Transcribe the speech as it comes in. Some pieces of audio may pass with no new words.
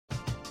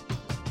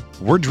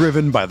We're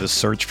driven by the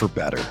search for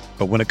better.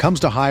 But when it comes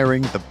to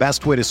hiring, the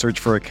best way to search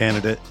for a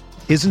candidate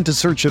isn't to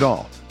search at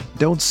all.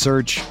 Don't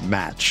search,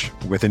 match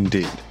with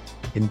Indeed.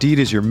 Indeed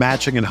is your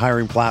matching and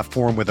hiring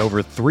platform with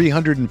over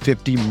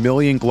 350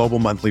 million global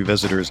monthly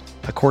visitors,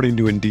 according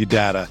to Indeed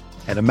data,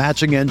 and a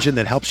matching engine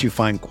that helps you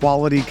find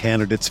quality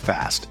candidates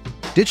fast.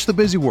 Ditch the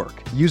busy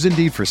work. Use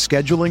Indeed for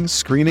scheduling,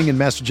 screening, and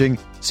messaging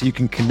so you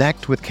can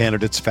connect with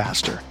candidates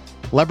faster.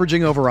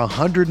 Leveraging over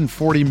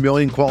 140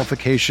 million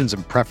qualifications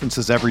and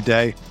preferences every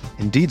day,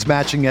 Indeed's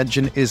matching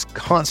engine is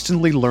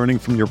constantly learning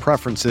from your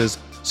preferences,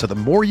 so the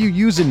more you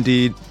use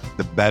Indeed,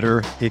 the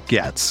better it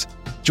gets.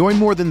 Join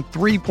more than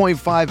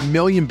 3.5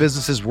 million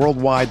businesses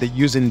worldwide that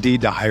use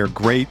Indeed to hire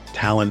great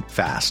talent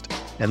fast.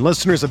 And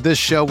listeners of this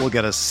show will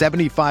get a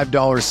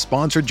 $75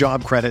 sponsored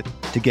job credit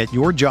to get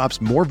your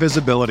jobs more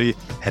visibility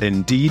at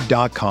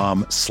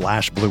Indeed.com/Blue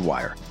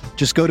Wire.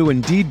 Just go to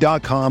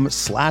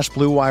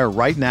Indeed.com/Blue Wire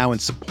right now and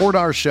support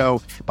our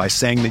show by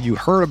saying that you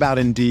heard about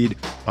Indeed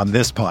on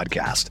this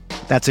podcast.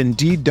 That's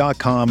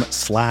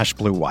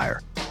Indeed.com/Blue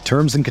Wire.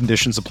 Terms and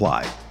conditions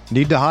apply.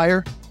 Need to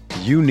hire?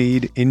 You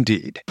need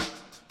Indeed.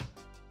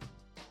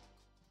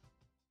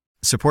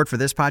 Support for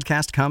this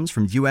podcast comes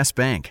from U.S.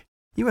 Bank.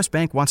 U.S.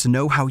 Bank wants to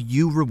know how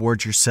you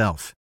reward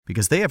yourself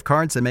because they have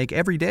cards that make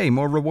every day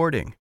more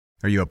rewarding.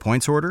 Are you a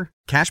points hoarder,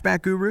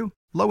 cashback guru,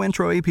 low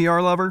intro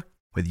APR lover?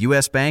 With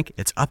U.S. Bank,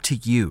 it's up to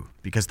you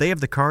because they have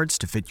the cards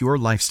to fit your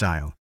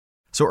lifestyle.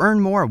 So earn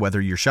more whether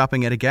you're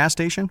shopping at a gas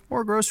station or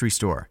a grocery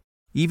store,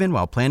 even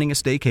while planning a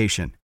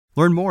staycation.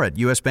 Learn more at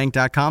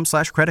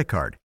usbank.com/credit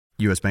card.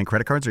 U.S. Bank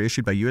credit cards are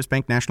issued by U.S.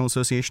 Bank National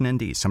Association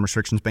ND. Some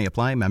restrictions may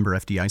apply. Member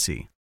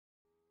FDIC.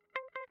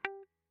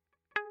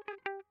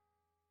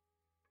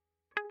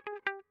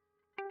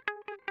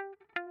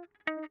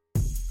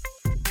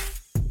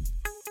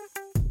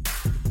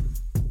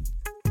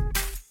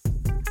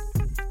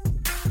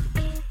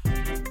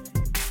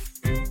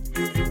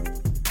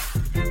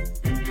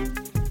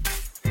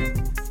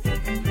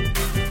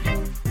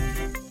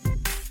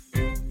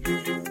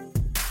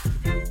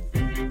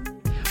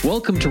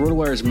 Welcome to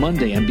RotoWire's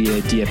Monday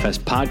NBA DFS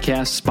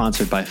podcast,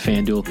 sponsored by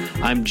FanDuel.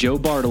 I'm Joe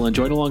Bartle, and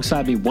joined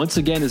alongside me once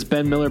again is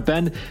Ben Miller.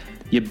 Ben,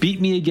 you beat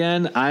me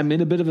again. I'm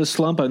in a bit of a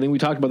slump. I think we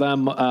talked about that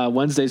on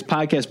Wednesday's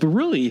podcast, but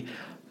really,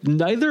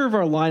 neither of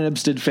our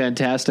lineups did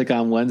fantastic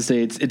on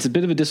Wednesday. It's a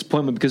bit of a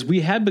disappointment because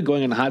we had been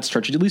going on a hot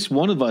stretch. At least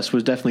one of us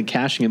was definitely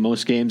cashing in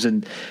most games,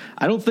 and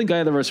I don't think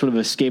either of us would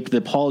have escaped the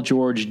Paul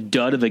George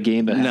dud of a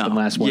game that happened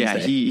last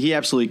Wednesday. Yeah, he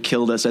absolutely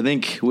killed us. I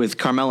think with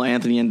Carmelo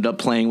Anthony ended up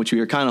playing, which we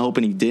were kind of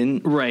hoping he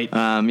didn't. Right.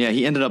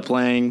 He ended up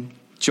playing.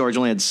 George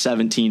only had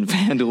 17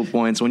 FanDuel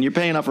points. When you're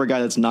paying up for a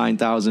guy that's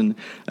 9,000,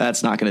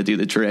 that's not going to do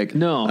the trick.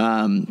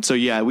 No. So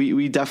yeah,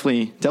 we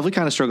definitely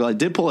kind of struggled. I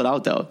did pull it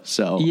out though.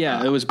 So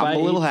yeah, it was by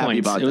I'm a little happy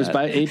about that. It was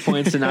by 8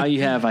 points, and now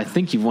I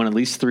think you've won at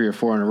least 3 or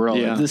 4 in a row.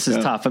 Yeah, this is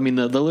tough. I mean,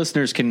 the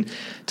listeners can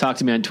talk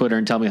to me on Twitter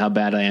and tell me how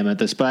bad I am at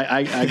this, but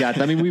I got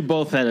that. I mean, we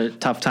both had a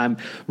tough time.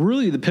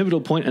 Really, the pivotal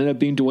point ended up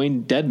being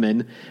Dwayne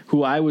Dedmon,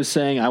 who I was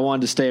saying I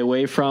wanted to stay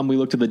away from. We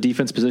looked at the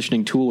defense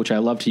positioning tool, which I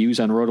love to use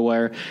on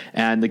RotoWire,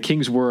 and the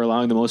Kings were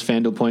allowing the most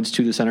FanDuel points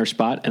to the center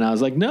spot, and I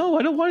was like, no,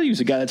 I don't want to use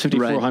a guy that's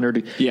 5,400.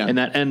 Right. Yeah.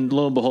 And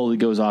lo and behold, he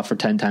goes off for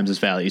 10 times his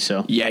value.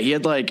 So yeah, he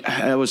had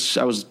I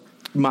was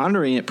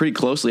monitoring it pretty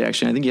closely.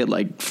 Actually, I think he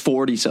had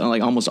 40,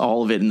 something, almost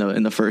all of it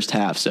in the first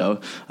half.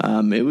 So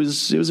it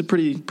was a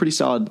pretty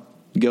solid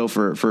go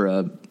for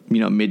a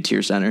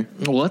mid-tier center.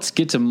 Well, let's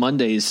get to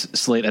Monday's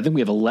slate. I think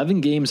we have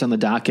 11 games on the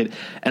docket,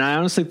 and I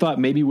honestly thought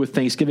maybe with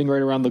Thanksgiving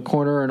right around the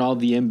corner and all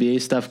the NBA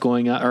stuff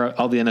going on, or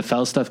all the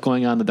NFL stuff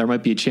going on, that there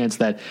might be a chance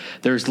that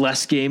there's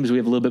less games. We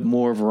have a little bit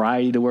more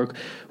variety to work.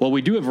 Well,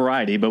 we do have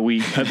variety, but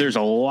there's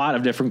a lot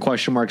of different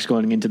question marks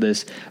going into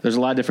this. There's a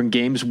lot of different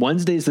games.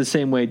 Wednesday's the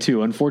same way,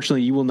 too.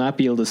 Unfortunately, you will not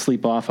be able to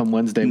sleep off on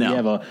Wednesday. No. We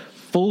have a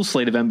full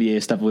slate of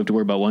NBA stuff we have to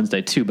worry about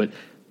Wednesday, too. But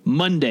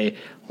Monday,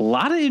 a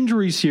lot of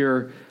injuries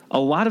here. A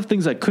lot of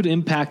things that could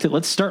impact it.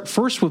 Let's start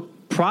first with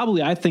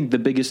probably, I think, the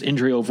biggest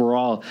injury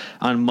overall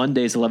on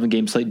Monday's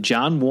 11-game slate.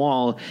 John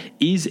Wall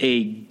is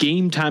a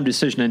game-time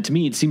decision, and to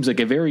me, it seems like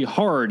a very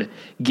hard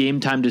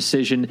game-time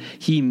decision.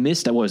 He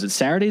missed,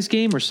 Saturday's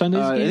game or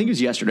Sunday's game? I think it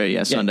was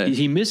yesterday, Sunday.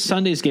 He missed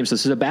Sunday's game, so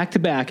this is a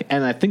back-to-back,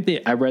 and I think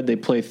I read they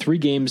play 3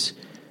 games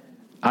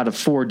out of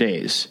 4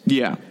 days.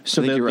 Yeah.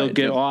 So they'll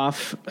get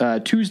off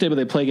Tuesday, but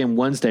they play again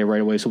Wednesday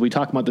right away. So we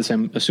talk about this,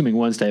 I'm assuming,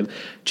 Wednesday.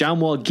 John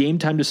Wall,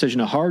 game-time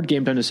decision, a hard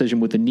game-time decision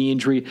with a knee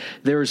injury.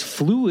 There's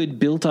fluid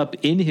built up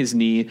in his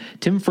knee.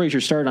 Tim Frazier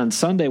started on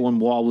Sunday when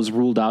Wall was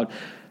ruled out.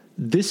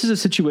 This is a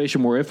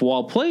situation where if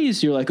Wall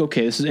plays, you're like,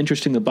 okay, this is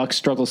interesting. The Bucks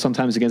struggle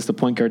sometimes against the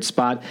point guard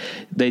spot.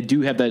 They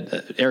do have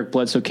that Eric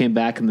Bledsoe came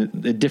back and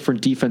the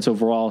different defense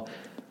overall.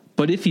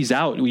 But if he's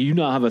out, you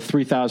now have a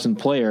 3,000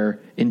 player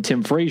in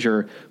Tim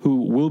Frazier who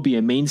will be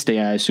a mainstay,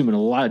 I assume, in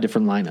a lot of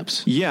different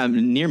lineups. Yeah,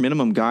 near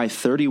minimum guy,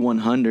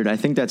 3,100. I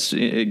think that's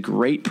a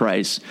great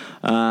price.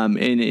 And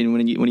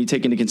when you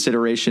take into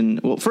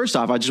consideration, well, first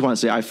off, I just want to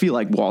say I feel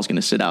like Wall's going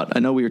to sit out. I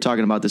know we were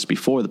talking about this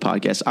before the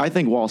podcast. I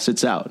think Wall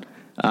sits out.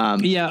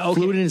 Yeah,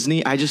 okay. Fluid in his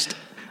knee.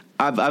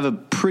 I have a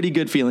pretty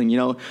good feeling.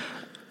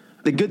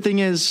 The good thing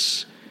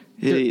is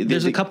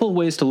there's a couple of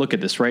ways to look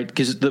at this, right?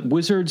 Because the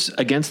Wizards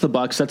against the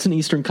Bucks, that's an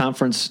Eastern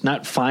Conference,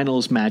 not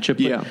finals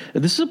matchup.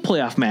 But this is a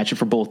playoff matchup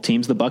for both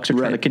teams. The Bucks are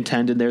trying to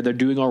contend in there. They're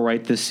doing all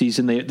right this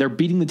season. They're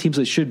beating the teams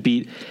they should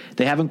beat.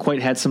 They haven't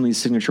quite had some of these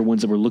signature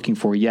wins that we're looking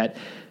for yet.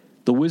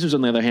 The Wizards,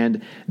 on the other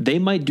hand, they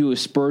might do a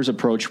Spurs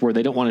approach where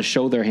they don't want to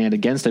show their hand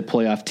against a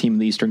playoff team in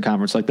the Eastern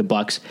Conference like the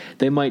Bucks.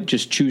 They might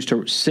just choose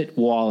to sit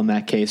Wall in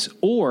that case.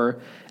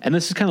 Or, and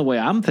this is kind of the way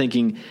I'm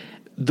thinking,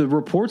 the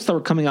reports that were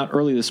coming out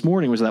early this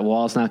morning was that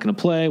Wall's not going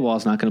to play.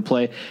 Wall's not going to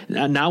play.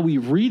 Now we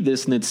read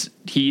this, and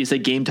he is a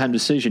game time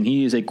decision.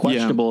 He is a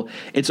questionable.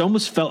 Yeah. It's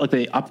almost felt like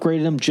they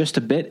upgraded him just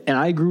a bit. And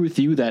I agree with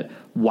you that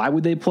why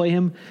would they play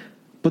him?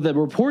 But the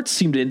reports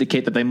seem to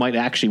indicate that they might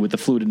actually with the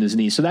fluid in his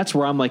knee. So that's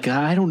where I'm like,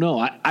 I don't know.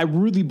 I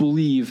really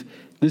believe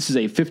this is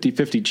a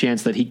 50-50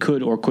 chance that he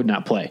could or could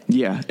not play.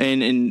 Yeah,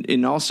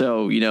 and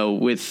also,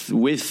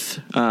 with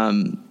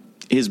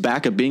his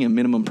backup being a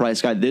minimum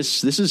price guy,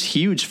 this is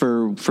huge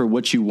for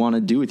what you want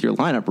to do with your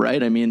lineup,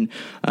 right? I mean,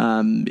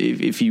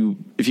 if you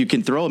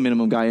can throw a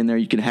minimum guy in there,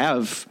 you can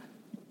have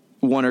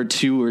one or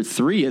two or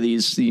three of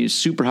these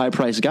super high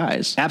priced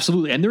guys.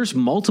 Absolutely. And there's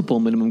multiple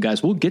minimum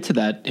guys. We'll get to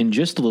that in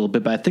just a little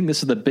bit, but I think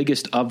this is the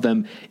biggest of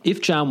them.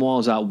 If John Wall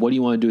is out, what do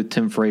you want to do with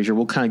Tim Frazier?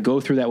 We'll kind of go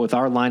through that with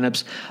our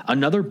lineups.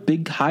 Another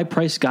big high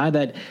priced guy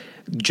that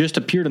just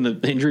appeared on the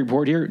injury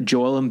report here,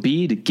 Joel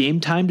Embiid,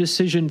 game time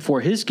decision for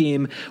his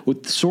game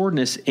with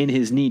soreness in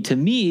his knee. To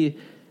me,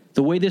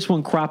 the way this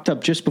one cropped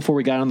up just before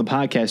we got on the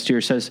podcast here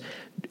says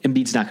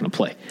Embiid's not going to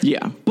play.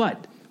 Yeah.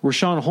 But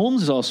Rashawn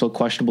Holmes is also a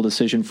questionable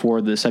decision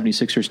for the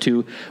 76ers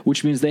too,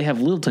 which means they have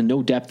little to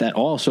no depth at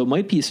all. So it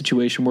might be a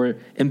situation where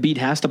Embiid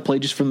has to play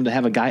just for them to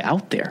have a guy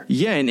out there.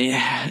 Yeah, and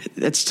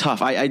it's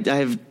tough. I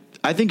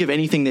think if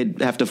anything,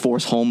 they'd have to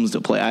force Holmes to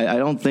play. I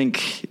don't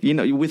think,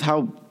 with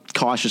how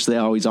cautious they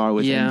always are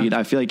with Embiid,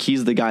 I feel like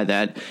he's the guy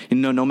that,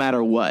 no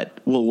matter what,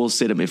 we'll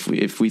sit him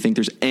if we think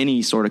there's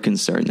any sort of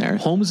concern there.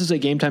 Holmes is a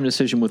game time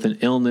decision with an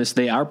illness.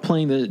 They are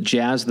playing the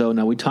Jazz, though.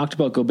 Now, we talked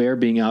about Gobert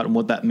being out and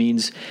what that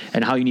means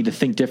and how you need to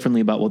think differently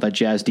about what that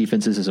Jazz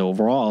defense is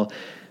overall.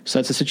 So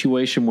that's a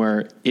situation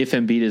where if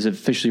Embiid is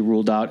officially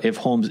ruled out, if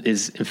Holmes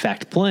is in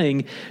fact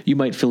playing, you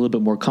might feel a little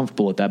bit more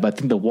comfortable with that. But I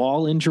think the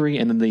Wall injury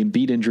and then the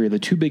Embiid injury are the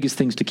two biggest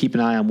things to keep an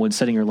eye on when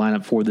setting your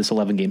lineup for this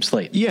 11-game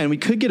slate. Yeah, and we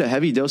could get a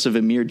heavy dose of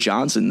Amir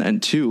Johnson then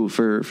too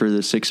for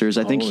the Sixers.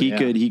 I think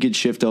he could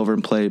shift over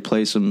and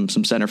play some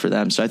center for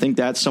them. So I think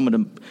that's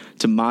someone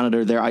to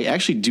monitor there. I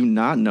actually do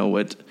not know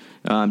what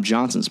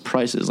Johnson's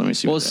price is. Let me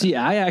see. Well,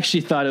 I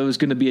actually thought it was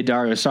going to be a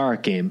Dario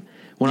Saric game.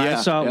 When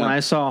I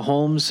saw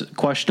Holmes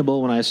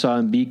questionable, when I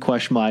saw Embiid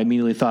questionable, I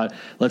immediately thought,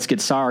 let's get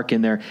Saric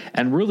in there.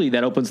 And really,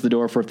 that opens the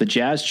door for if the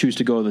Jazz choose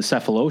to go the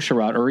Cephalosha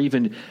route or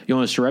even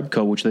Jonas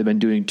Jerebko, which they've been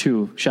doing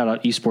too. Shout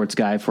out esports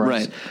guy for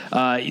us.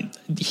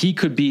 He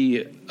could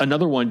be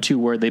another one too,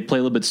 where they play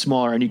a little bit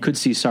smaller, and you could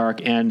see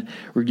Saric and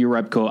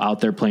Jerebko out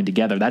there playing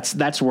together.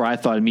 That's where I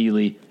thought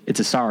immediately it's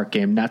a Saric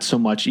game, not so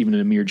much even an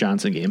Amir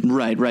Johnson game.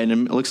 Right. And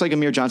it looks like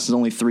Amir Johnson's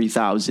only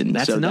 3,000.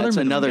 That's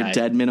another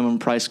dead minimum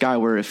price guy.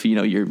 Where if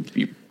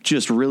you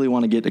just really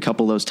want to get a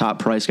couple of those top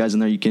price guys in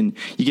there, you can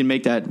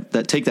make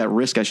that take that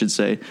risk, I should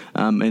say.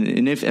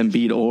 And if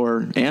Embiid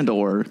or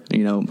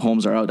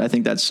Holmes are out, I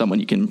think that's someone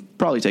you can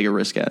probably take a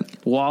risk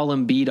at. Wall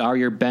and Embiid are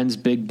your Ben's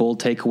Big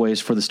Bold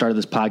takeaways for the start of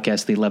this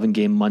podcast, the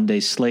 11-game Monday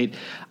slate.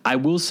 I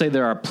will say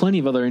there are plenty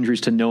of other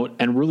injuries to note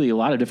and really a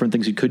lot of different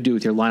things you could do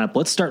with your lineup.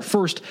 Let's start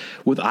first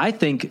with, I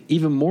think,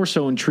 even more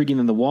so intriguing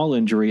than the Wall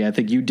injury. I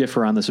think you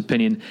differ on this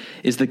opinion,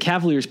 is the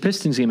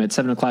Cavaliers-Pistons game at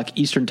 7 o'clock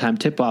Eastern time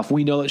tip-off.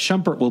 We know that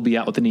Shumpert will be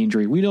out with an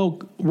injury. We know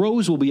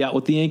Rose will be out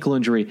with the ankle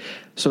injury.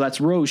 So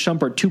that's Rose,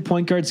 Shumpert, 2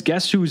 point guards.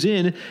 Guess who's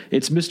in?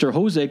 It's Mr.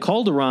 Jose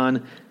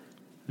Calderon.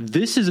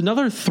 This is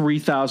another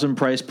 3,000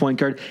 price point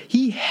guard.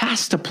 He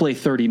has to play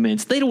 30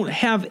 minutes. They don't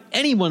have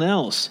anyone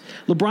else.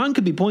 LeBron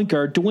could be point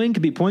guard. Dwayne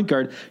could be point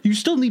guard. You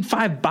still need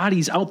 5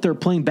 bodies out there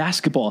playing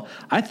basketball.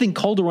 I think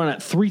Calderon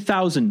at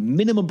 3,000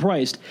 minimum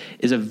priced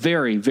is a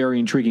very, very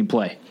intriguing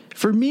play.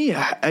 For me,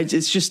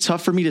 it's just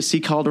tough for me to see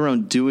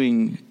Calderon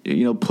doing,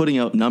 putting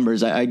out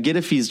numbers. I get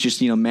if he's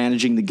just,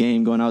 managing the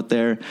game, going out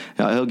there,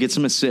 he'll get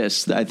some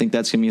assists. I think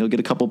that's him. He'll get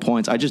a couple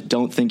points. I just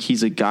don't think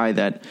he's a guy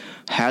that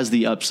has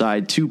the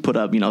upside to put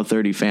up, 30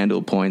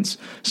 FanDuel points.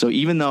 So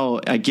even though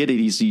I get it,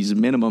 he's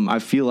minimum, I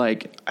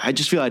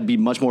just feel I'd be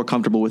much more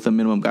comfortable with a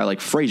minimum guy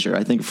like Frazier.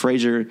 I think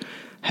Frazier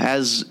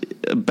has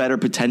a better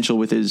potential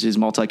with his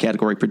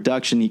multi-category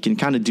production. He can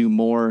kind of do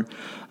more.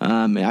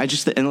 And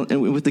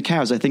with the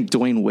Cavs, I think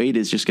Dwayne Wade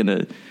is just going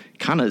to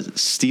kind of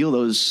steal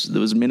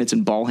those minutes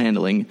and ball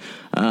handling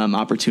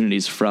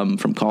opportunities from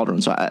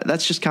Calderon. So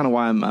that's just kind of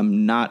why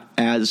I'm not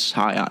as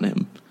high on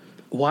him.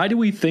 Why do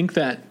we think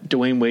that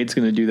Dwayne Wade's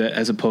going to do that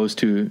as opposed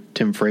to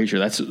Tim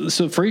Frazier?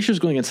 So Frazier's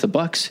going against the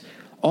Bucks.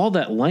 All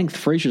that length,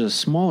 Frazier's a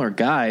smaller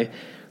guy.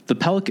 Not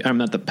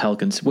the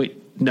Pelicans.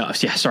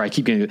 I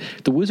keep getting it.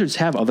 The Wizards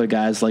have other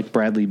guys like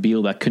Bradley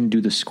Beal that couldn't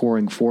do the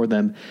scoring for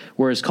them,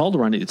 whereas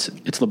Calderon, it's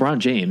LeBron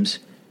James,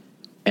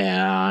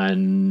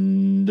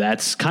 And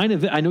that's kind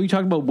of it. I know you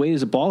talk about Wade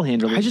as a ball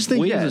handler. I just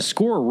think Wade as a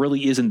scorer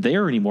really isn't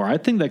there anymore. I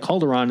think that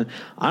Calderon,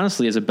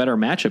 honestly, is a better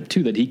matchup,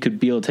 too, that he could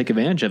be able to take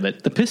advantage of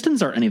it. The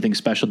Pistons aren't anything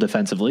special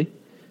defensively.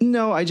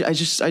 No, I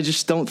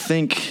just don't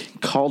think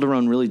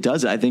Calderon really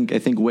does it. I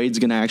think Wade's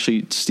going to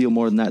actually steal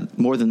more of the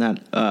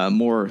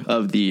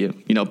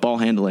ball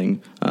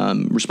handling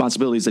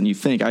responsibilities than you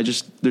think.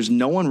 There's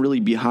no one really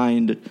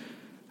behind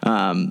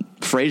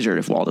Frazier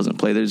if Wall doesn't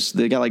play.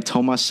 They got like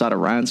Tomas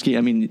Satoransky.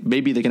 I mean,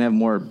 maybe they can have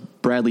more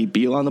Bradley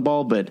Beal on the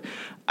ball, but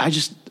I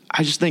just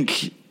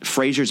think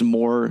Frazier's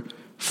more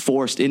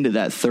forced into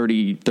that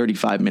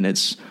 30-35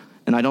 minutes.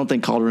 And I don't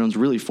think Calderon's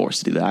really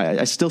forced to do that.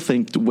 I still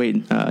think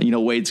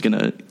Wade's going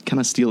to kind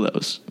of steal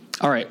those.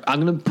 All right,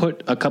 I'm going to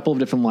put a couple of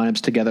different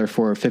lineups together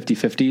for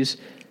 50-50s.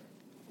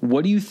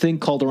 What do you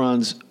think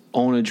Calderon's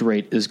ownage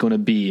rate is going to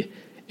be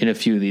in a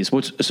few of these?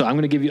 So I'm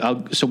going to give you.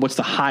 So what's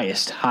the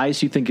highest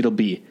you think it'll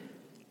be?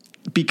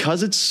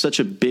 Because it's such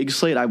a big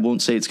slate, I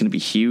won't say it's going to be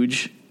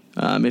huge.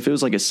 If it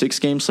was like a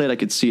 6-game slate, I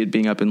could see it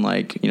being up in the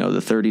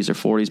 30s or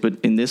 40s. But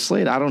in this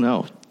slate, I don't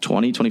know,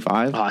 20,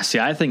 25. See,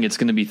 I think it's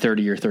going to be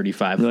 30 or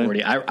 35, really?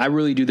 40. I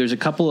really do. There's a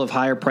couple of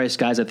higher priced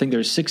guys. I think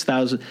there's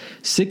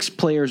 6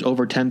 players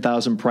over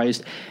 10,000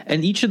 priced,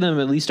 and each of them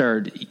at least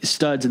are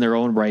studs in their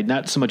own right.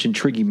 Not so much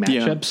intriguing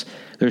matchups. Yeah.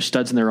 They're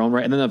studs in their own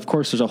right. And then, of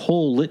course, there's a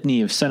whole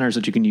litany of centers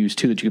that you can use,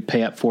 too, that you could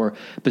pay up for,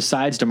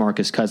 besides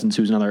DeMarcus Cousins,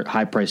 who's another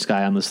high-priced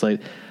guy on the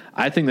slate.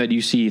 I think that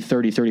you see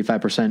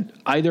 30-35%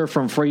 either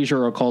from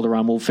Frazier or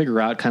Calderon. We'll figure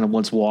out kind of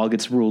once Wall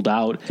gets ruled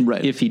out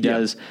if he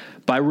does. Yeah.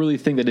 But I really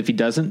think that if he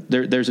doesn't,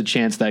 there's a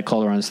chance that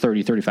Calderon's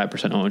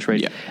 30-35% ownage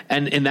rate. Yeah.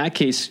 And in that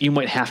case, you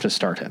might have to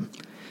start him.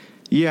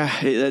 Yeah,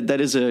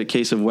 that is a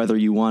case of whether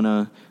you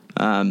want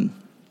to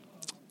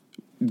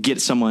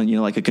get someone,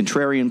 like a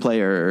contrarian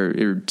player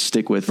or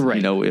stick with,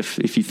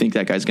 if you think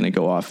that guy's going to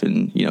go off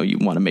and, you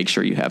want to make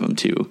sure you have him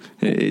too.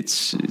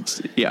 It's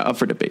up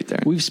for debate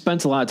there. We've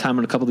spent a lot of time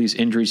on a couple of these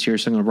injuries here,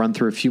 so I'm going to run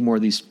through a few more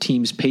of these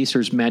teams.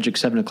 Pacers, Magic,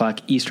 7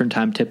 o'clock Eastern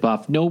time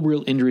tip-off. No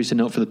real injuries to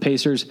note for the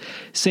Pacers.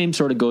 Same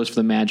sort of goes for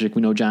the Magic.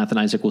 We know Jonathan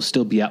Isaac will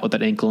still be out with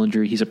that ankle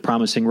injury. He's a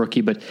promising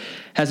rookie, but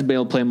hasn't been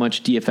able to play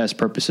much. DFS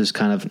purposes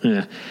kind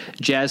of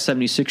Jazz,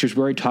 76ers.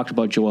 We already talked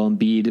about Joel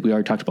Embiid. We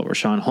already talked about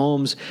Rashawn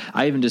Holmes.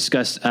 I even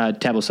discussed Thabo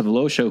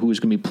Sefolosha, who is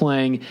going to be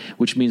playing,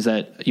 which means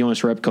that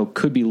Jonas Jerebko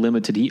could be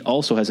limited. He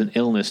also has an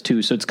illness,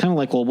 too. So it's kind of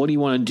like, well, what do you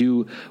want to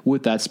do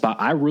with that spot?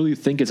 I really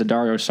think it's a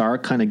Dario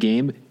Saric kind of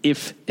game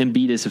if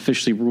Embiid is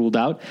officially ruled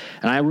out.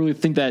 And I really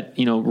think that,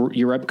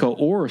 Jerebko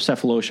or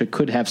Sefolosha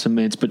could have some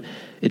minutes, but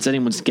it's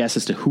anyone's guess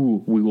as to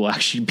who we will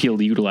actually be able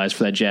to utilize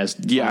for that Jazz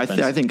offense.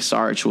 I think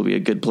Saric will be a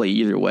good play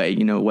either way,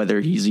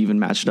 whether he's even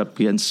matched up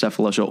against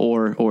Sefolosha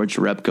or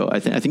Jerebko. I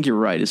think you're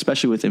right,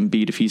 especially with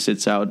Embiid if he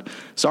sits out.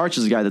 Saric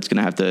is a guy that's going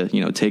to have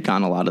to, take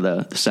on a lot of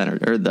the center,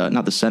 or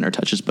not the center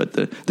touches, but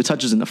the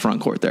touches in the front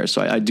court there.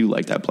 So I do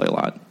like that play a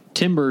lot.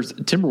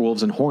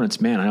 Timberwolves and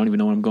Hornets, man, I don't even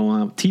know what I'm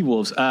going on.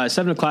 T-Wolves,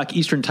 7 o'clock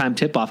Eastern time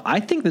tip-off.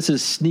 I think this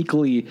is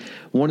sneakily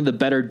one of the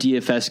better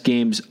DFS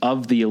games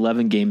of the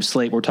 11-game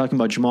slate. We're talking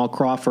about Jamal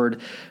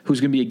Crawford,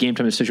 who's going to be a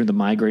game-time decision with a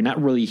migraine.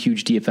 Not really a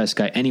huge DFS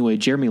guy anyway.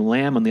 Jeremy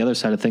Lamb, on the other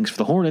side of things for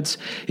the Hornets,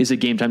 is a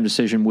game-time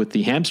decision with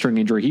the hamstring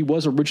injury. He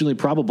was originally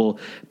probable,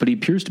 but he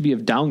appears to be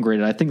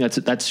downgraded. I think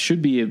that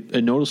should be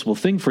a noticeable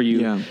thing for you.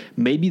 Yeah.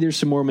 Maybe there's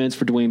some more minutes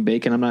for Dwayne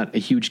Bacon. I'm not a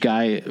huge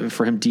guy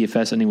for him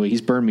DFS anyway.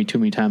 He's burned me too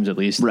many times at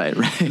least. Right.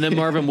 And then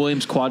Marvin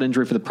Williams quad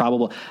injury for the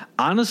probable.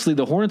 Honestly,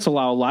 the Hornets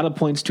allow a lot of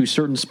points to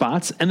certain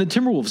spots, and the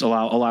Timberwolves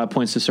allow a lot of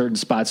points to certain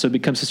spots. So it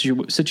becomes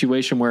a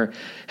situation where,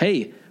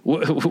 hey,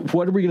 what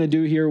are we going to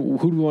do here? Who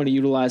do we want to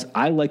utilize?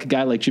 I like a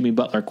guy like Jimmy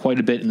Butler quite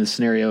a bit in this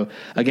scenario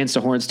against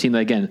a Hornets team that,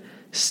 again,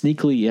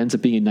 sneakily ends up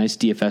being a nice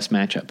DFS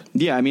matchup.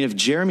 Yeah, I mean, if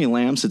Jeremy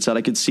Lamb sits out,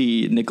 I could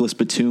see Nicholas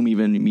Batum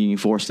even being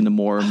forced into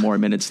more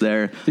minutes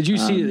there. Did you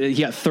see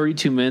he got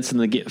 32 minutes in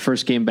the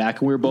first game back,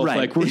 and we were both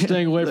like, we're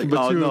staying away from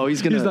Batum. Oh, no,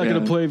 he's not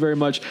going to play very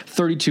much.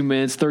 32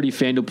 minutes, 30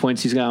 FanDuel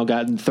points. He's now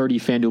gotten 30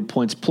 FanDuel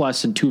points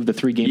plus in 2 of the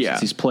 3 games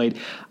since he's played.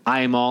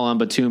 I am all on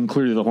Batum.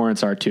 Clearly, the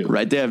Hornets are too.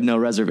 Right, they have no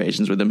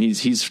reservations with him.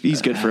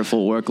 He's good for a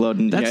full workload,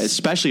 and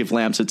especially if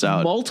Lamb sits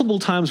out. Multiple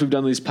times we've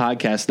done these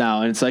podcasts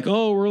now, and it's like,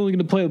 oh, we're only going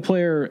to play the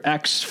player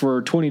X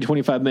for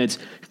 20-25 minutes.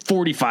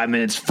 45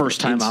 minutes first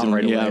time out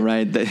right away. Yeah,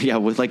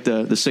 right. With like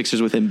the Sixers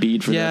with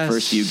Embiid for the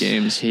first few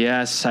games.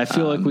 Yes, I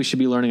feel like we should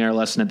be learning our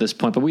lesson at this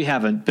point, but we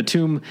haven't.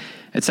 Batum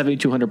at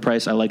 7,200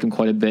 price, I like him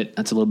quite a bit.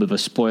 That's a little bit of a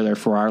spoiler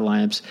for our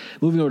lineups.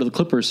 Moving over to the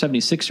Clippers,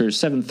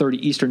 76ers, 7:30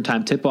 Eastern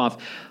time tip-off.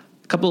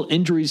 Couple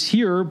injuries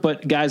here,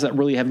 but guys that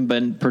really haven't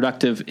been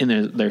productive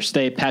in their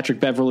stay. Patrick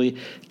Beverley,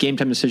 game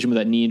time decision with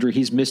that knee injury.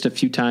 He's missed a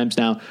few times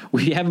now.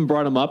 We haven't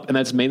brought him up, and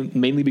that's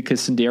mainly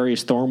because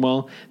Sindarius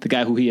Thornwell, the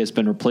guy who he has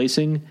been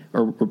replacing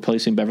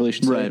Beverley, I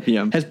should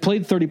say, has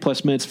played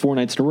 30-plus minutes 4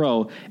 nights in a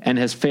row and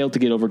has failed to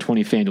get over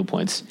 20 FanDuel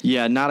points.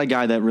 Yeah, not a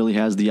guy that really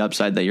has the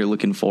upside that you're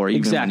looking for,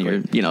 even when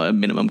you're a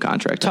minimum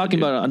contract. Talking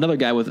about another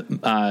guy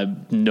with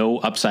no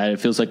upside,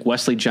 it feels like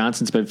Wesley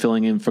Johnson's been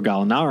filling in for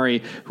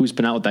Gallinari, who's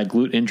been out with that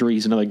glute injury.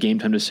 He's another game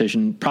time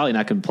decision. Probably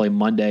not going to play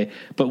Monday.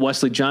 But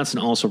Wesley Johnson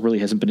also really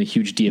hasn't been a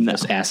huge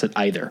DFS asset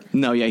either.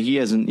 No, yeah, he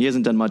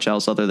hasn't done much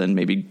else other than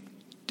maybe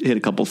hit a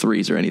couple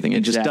threes or anything. It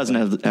just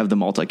doesn't have the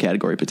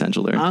multi-category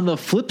potential there. On the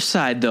flip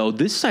side, though,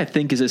 this I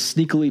think is a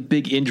sneakily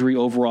big injury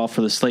overall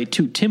for the slate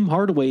too. Tim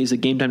Hardaway is a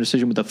game time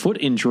decision with a foot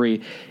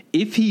injury.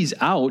 If he's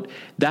out,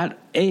 that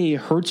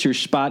hurts your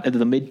spot at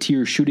the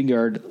mid-tier shooting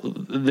guard.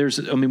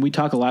 We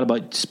talk a lot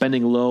about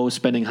spending low,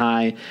 spending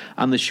high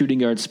on the shooting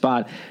guard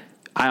spot.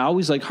 I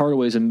always like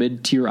Hardaway as a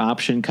mid-tier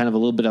option, kind of a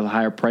little bit of a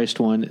higher-priced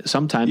one.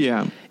 Sometimes,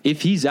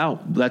 if he's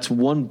out, that's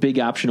one big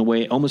option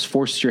away. It almost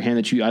forces your hand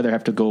that you either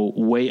have to go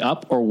way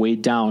up or way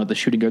down at the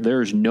shooting guard.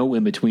 There is no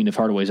in-between if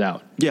Hardaway's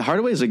out. Yeah,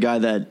 Hardaway is a guy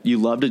that you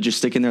love to just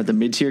stick in there at the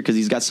mid-tier because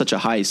he's got such a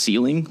high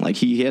ceiling. Like,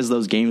 he has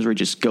those games where he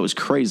just goes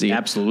crazy.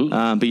 Absolutely.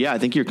 But, yeah, I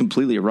think you're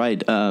completely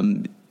right.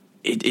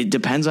 It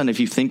depends on if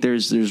you think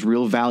there's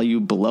real value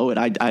below it.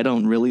 I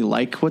don't really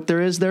like what there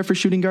is there for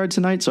shooting guard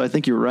tonight, so I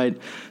think you're right.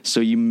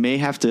 So you may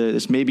have to.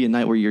 This may be a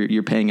night where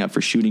you're paying up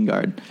for shooting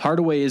guard.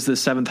 Hardaway is the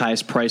 7th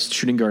highest priced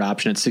shooting guard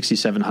option at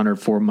 $6,700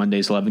 for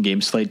Monday's 11-game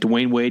slate.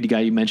 Dwayne Wade, the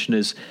guy you mentioned,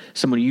 is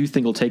someone you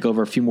think will take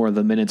over a few more of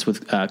the minutes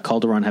with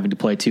Calderon having to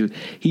play too.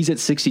 He's at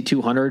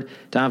 $6,200.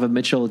 Donovan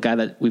Mitchell, a guy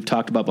that we've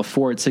talked about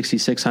before, at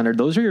 $6,600.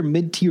 Those are your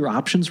mid-tier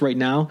options right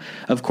now.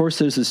 Of course,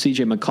 there's the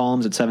C.J.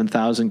 McCollums at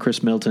 $7,000,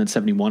 Chris Middleton at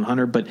 $7,100.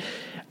 But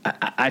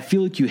I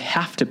feel like you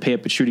have to pay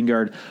up at shooting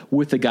guard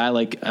with a guy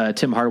like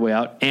Tim Hardaway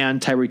out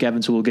and Tyreek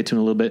Evans, who we'll get to in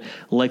a little bit,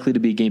 likely to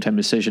be a game-time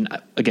decision.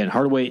 Again,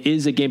 Hardaway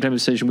is a game-time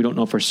decision. We don't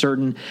know for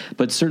certain,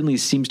 but certainly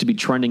seems to be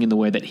trending in the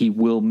way that he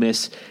will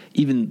miss.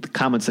 Even the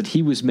comments that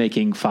he was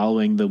making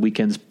following the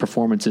weekend's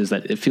performances,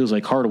 that it feels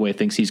like Hardaway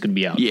thinks he's going to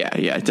be out. Yeah,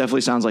 it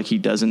definitely sounds like he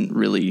doesn't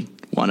really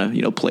want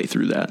to play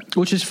through that.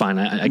 Which is fine.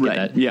 I get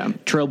that. Yeah.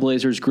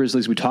 Trailblazers,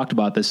 Grizzlies, we talked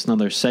about this.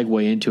 Another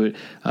segue into it.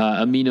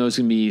 Amino is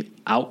going to be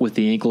out with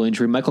the ankle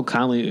injury.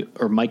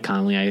 Mike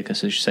Conley, I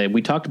guess I should say.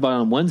 We talked about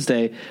it on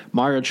Wednesday.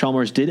 Mario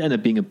Chalmers did end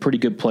up being a pretty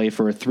good play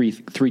for a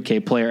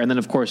 3K player. And then,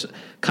 of course,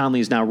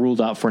 Conley is now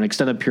ruled out for an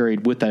extended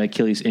period with that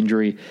Achilles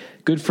injury.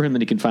 Good for him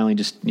that he can finally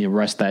just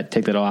rest that,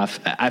 take that off.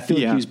 I feel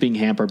like he was being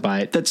hampered by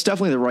it. That's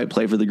definitely the right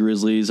play for the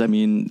Grizzlies. I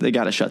mean, they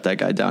got to shut that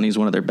guy down. He's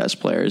one of their best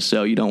players,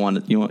 so you don't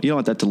want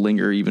that to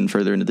linger even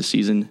further into the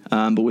season.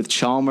 But with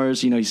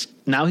Chalmers, he's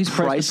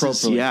priced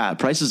appropriately. Yeah,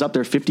 prices up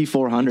there,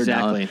 $5,400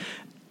 exactly. Now.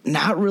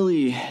 Not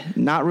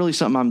really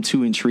something I'm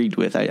too intrigued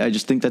with. I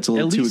just think that's a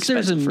little too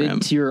expensive for him. At least there's a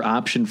mid-tier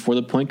option for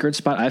the point guard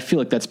spot. I feel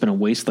like that's been a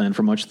wasteland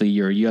for much of the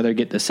year. You either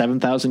get the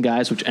 7,000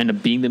 guys, which end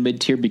up being the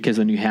mid-tier, because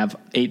then you have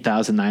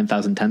 8,000,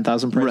 9,000,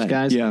 10,000 price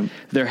guys. Yeah.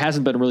 There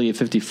hasn't been really a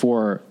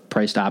 54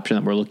 priced option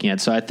that we're looking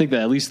at. So I think that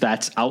at least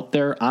that's out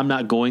there. I'm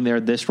not going there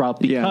this route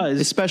because...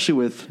 especially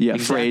with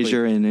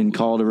Frazier and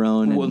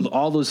Calderon. With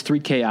all those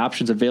 3K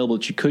options available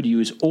that you could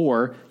use,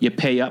 or you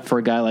pay up for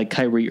a guy like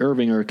Kyrie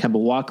Irving or Kemba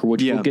Walker,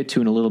 which we'll get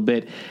to in a little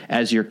bit,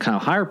 as your kind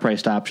of higher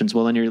priced options.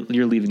 Well, then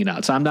you're leaving it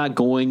out. So I'm not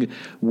going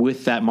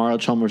with that Mario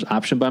Chalmers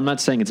option, but I'm not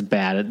saying it's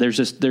bad. There's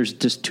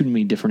just too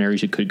many different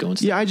areas you could go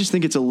instead. Yeah, I just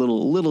think it's a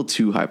little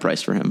too high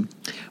priced for him.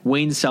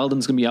 Wayne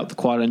Selden's going to be out with the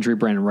quad injury.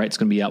 Brandon Wright's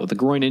going to be out with the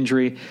groin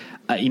injury.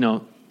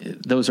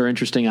 Those are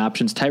interesting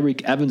options.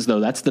 Tyreek Evans, though,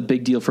 that's the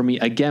big deal for me.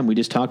 Again, we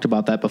just talked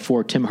about that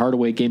before. Tim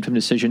Hardaway, game time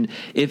decision.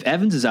 If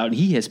Evans is out, and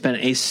he has been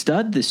a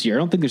stud this year. I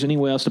don't think there's any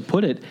way else to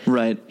put it.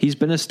 Right. He's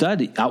been a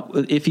stud.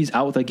 If he's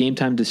out with a game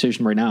time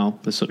decision right now,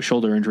 the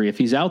shoulder injury, if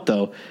he's out,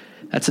 though,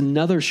 that's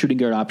another shooting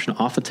guard option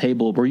off the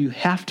table where you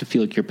have to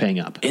feel like you're paying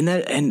up. And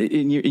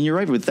you're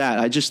right with that.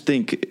 I just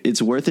think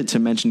it's worth it to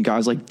mention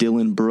guys like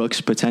Dylan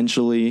Brooks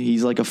potentially.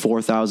 He's like a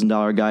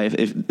 $4,000 guy.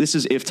 If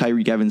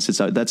Tyreek Evans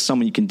sits out, that's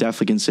someone you can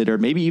definitely consider.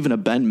 Maybe even a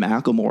Ben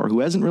McLemore,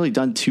 who hasn't really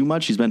done too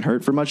much. He's been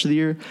hurt for much of the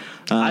year.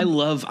 I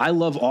love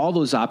all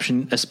those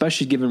options,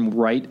 especially given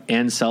Wright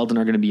and Selden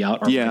are going to be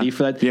out already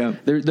for that. Yeah.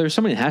 There's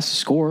somebody that has to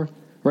score.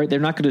 Right,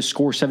 they're not going to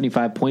score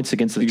 75 points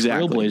against the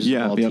Trailblazers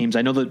of all teams.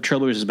 I know the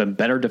Trailblazers has been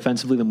better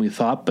defensively than we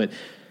thought, but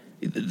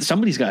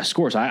somebody's got to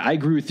score. So I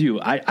agree with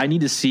you. I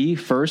need to see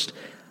first.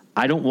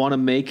 I don't want to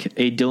make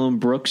a Dylan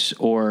Brooks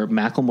or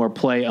McLemore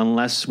play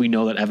unless we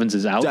know that Evans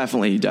is out.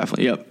 Definitely,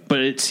 yep.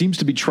 But it seems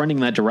to be trending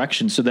in that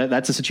direction. So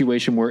that's a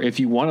situation where if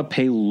you want to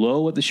pay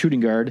low at the shooting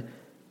guard,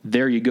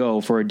 there you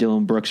go for a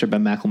Dylan Brooks or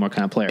Ben McLemore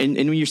kind of player. And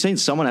when you're saying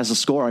someone has to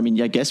score, I mean,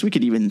 I guess we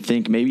could even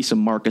think maybe some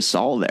Marc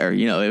Gasol there.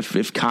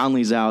 If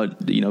Conley's out,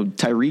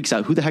 Tyreek's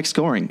out, who the heck's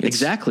scoring?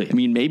 Exactly. I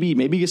mean, maybe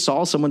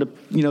Gasol's someone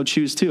to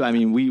choose too. I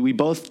mean, we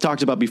both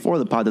talked about before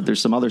the pod that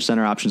there's some other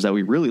center options that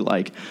we really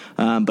like,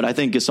 but I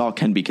think Gasol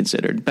can be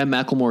considered. Ben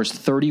McLemore's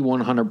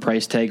 $3,100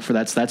 price tag for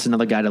that's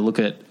another guy to look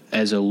at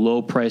as a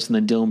low price, and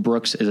then Dylan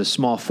Brooks is a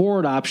small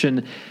forward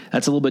option.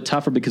 That's a little bit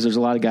tougher because there's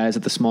a lot of guys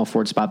at the small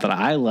forward spot that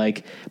I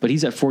like, but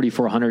he's at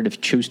 $4,400. If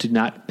you choose to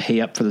not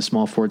pay up for the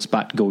small forward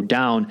spot, go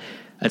down,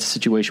 that's a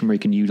situation where you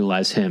can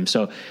utilize him.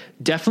 So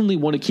definitely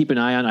want to keep an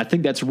eye on. I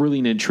think that's really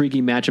an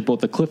intriguing matchup.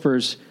 Both the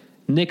Clippers,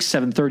 Knicks,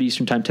 7:30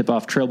 Eastern Time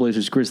tip-off,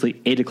 Trailblazers,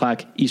 Grizzly, 8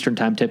 o'clock Eastern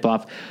Time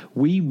tip-off.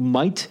 We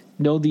might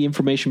know the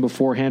information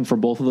beforehand for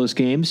both of those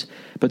games,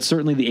 but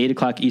certainly the 8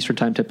 o'clock Eastern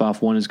time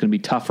tip-off one is going to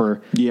be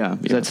tougher. Yeah.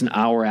 That's an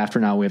hour after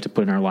now we have to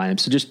put in our lineup.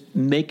 So just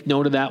make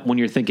note of that when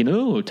you're thinking,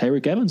 oh,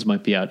 Tyreek Evans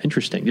might be out.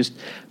 Interesting. Just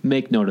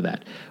make note of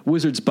that.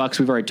 Wizards-Bucks,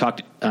 we've already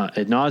talked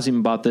ad nauseum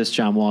about this.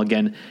 John Wall,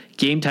 again,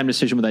 game-time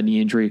decision with that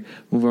knee injury.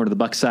 Moving over to the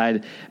Bucks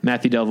side,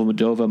 Matthew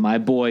Dellavedova, my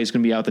boy, is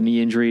going to be out with a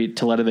knee injury.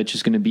 Teletovic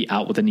is going to be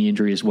out with a knee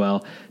injury as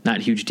well.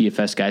 Not huge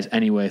DFS guys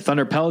anyway.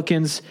 Thunder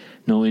Pelicans,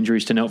 no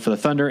injuries to note for the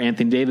Thunder.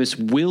 Anthony Davis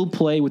will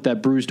play with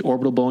that bruised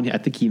orbital bone. I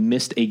think he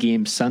missed a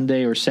game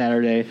Sunday or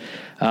Saturday.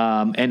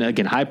 And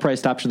again,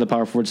 high-priced option to the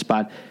power forward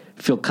spot.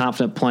 Feel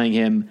confident playing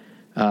him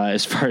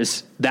as far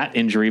as that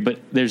injury, but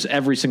there's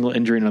every single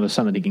injury under the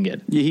sun that he can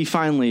get. Yeah, he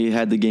finally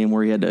had the game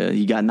where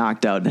he got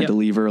knocked out and had to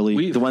leave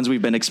early. The ones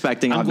we've been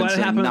expecting, I've been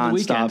saying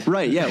nonstop.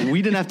 Right, yeah,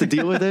 we didn't have to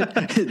deal with it.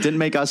 It didn't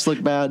make us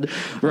look bad.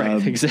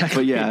 Right, exactly.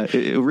 But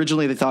yeah,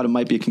 originally they thought it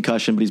might be a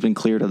concussion, but he's been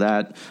cleared of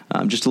that.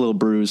 Just a little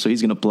bruise, so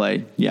he's going to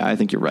play. Yeah, I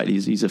think you're right.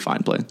 He's a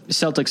fine play.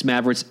 Celtics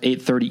Mavericks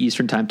 8:30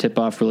 Eastern time tip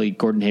off. Really,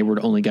 Gordon Hayward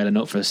only got a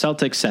note for the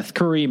Celtics. Seth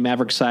Curry,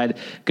 Mavericks side,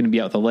 going to be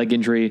out with a leg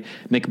injury.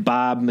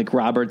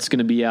 McRoberts going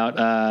to be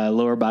out,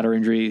 lower body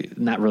injury.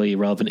 Not really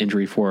relevant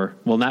injury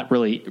not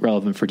really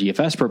relevant for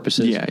DFS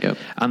purposes. Yeah, yep.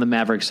 On the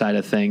Mavericks side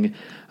of thing,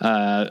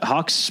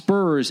 Hawks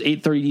Spurs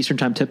 8:30 Eastern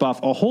time tip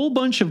off. A whole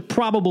bunch of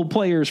probable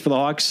players for the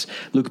Hawks: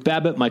 Luke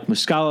Babbitt, Mike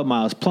Muscala,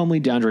 Miles Plumlee,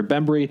 DeAndre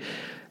Bembry.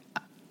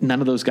 None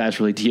of those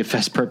guys really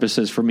DFS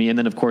purposes for me. And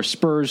then, of course,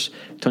 Spurs,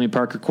 Tony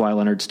Parker, Kawhi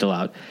Leonard still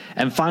out.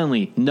 And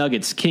finally,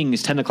 Nuggets,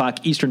 Kings, 10 o'clock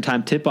Eastern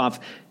time tip-off.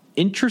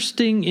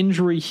 Interesting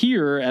injury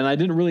here, and I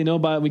didn't really know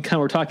about it. We kind of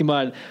were talking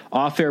about it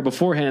off-air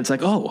beforehand. It's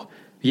like, oh,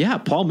 yeah,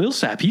 Paul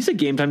Millsap, he's a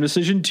game-time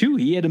decision too.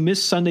 He had to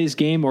miss Sunday's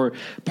game or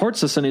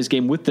parts of Sunday's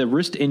game with the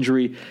wrist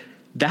injury.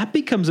 That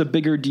becomes a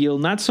bigger deal,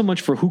 not so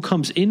much for who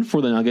comes in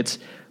for the Nuggets,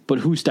 but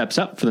who steps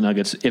up for the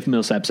Nuggets if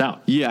Millsap's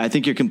out? Yeah, I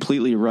think you're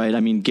completely right. I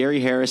mean, Gary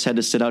Harris had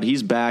to sit out.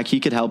 He's back. He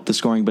could help the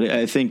scoring, but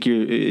I think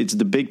it's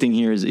the big thing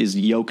here is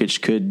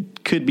Jokic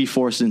could be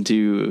forced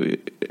into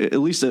at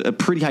least a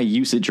pretty high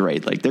usage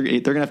rate. Like they're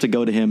going to have to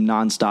go to him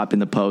nonstop in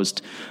the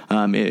post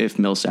if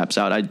Millsap's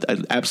out. I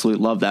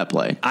absolutely love that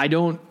play. I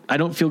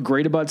don't feel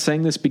great about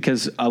saying this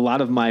because a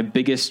lot of my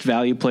biggest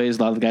value plays,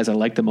 a lot of the guys I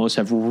like the most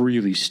have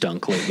really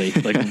stunk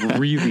lately,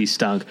 really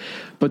stunk.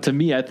 But to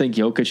me, I think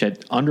Jokic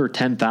at under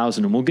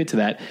 10,000, and we'll get to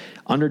that,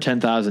 under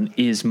 10,000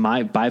 is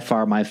by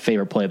far my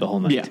favorite play of the whole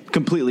night. Yeah,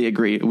 completely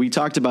agree. We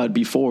talked about it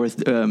before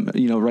with,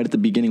 right at the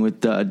beginning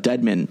with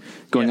Dedmon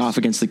going off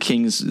against the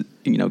Kings,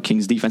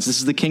 Kings defense. This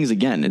is the Kings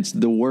again. It's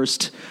the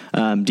worst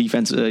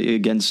defense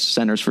against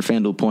centers for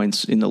FanDuel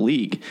points in the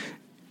league.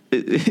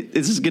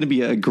 This is going to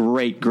be a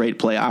great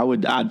play.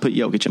 I'd put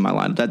Jokic in my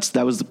line.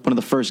 That was one of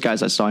the first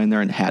guys I saw in there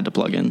and had to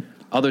plug in.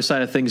 Other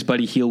side of things,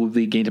 Buddy Hield will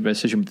be a game-time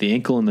decision with the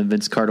ankle, and then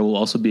Vince Carter will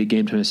also be a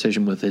game-time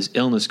decision with his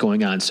illness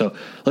going on. So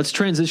let's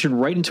transition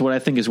right into what I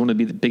think is one of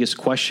the biggest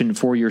question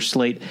for your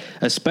slate,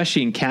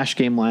 especially in cash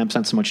game lineups,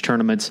 not so much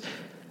tournaments.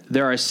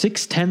 There are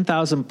 6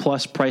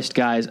 $10,000-plus priced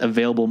guys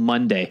available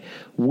Monday.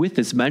 With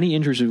as many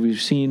injuries as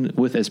we've seen,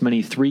 with as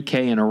many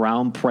 3K and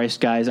around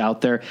priced guys out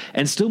there,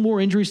 and still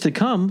more injuries to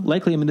come,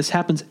 likely, this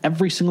happens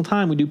every single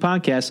time we do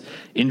podcasts.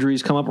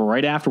 Injuries come up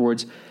right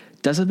afterwards.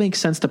 Does it make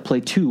sense to play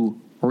 2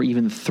 or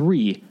even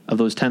 3 of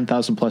those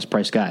 10,000-plus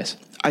priced guys?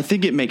 I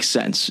think it makes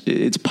sense.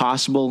 It's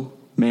possible,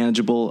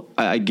 manageable.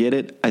 I get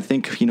it. I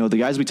think, the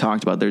guys we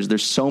talked about,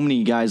 there's so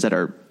many guys that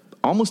are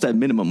almost at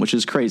minimum, which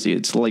is crazy.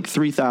 It's like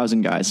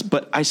 3,000 guys,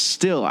 but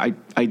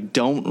I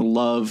don't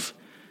love.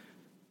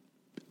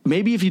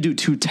 Maybe if you do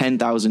 2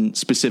 10,000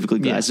 specifically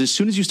guys, as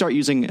soon as you start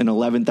using an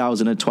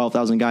 11,000, a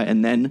 12,000 guy,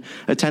 and then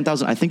a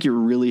 10,000, I think you're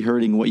really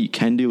hurting what you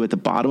can do at the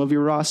bottom of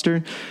your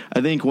roster.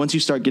 I think once you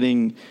start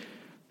getting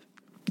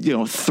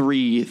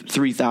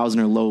 3,000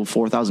 or low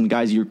 4,000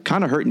 guys, you're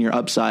kind of hurting your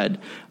upside.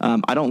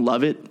 I don't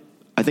love it.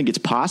 I think it's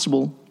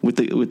possible with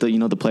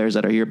the players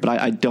that are here,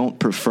 but I don't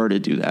prefer to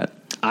do that.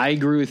 I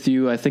agree with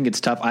you. I think it's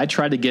tough. I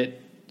tried to get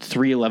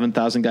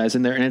 11,000 guys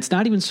in there, and it's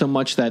not even so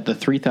much that the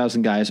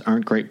 3,000 guys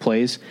aren't great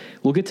plays.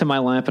 We'll get to my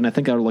lineup, and I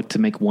think I would like to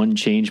make one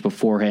change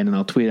beforehand, and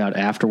I'll tweet it out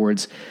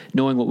afterwards,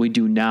 knowing what we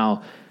do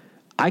now.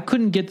 I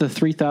couldn't get the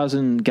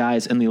 3,000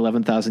 guys and the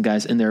 11,000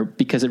 guys in there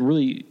because it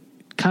really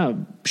kind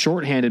of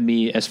shorthanded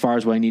me as far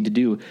as what I need to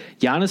do.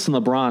 Giannis and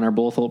LeBron are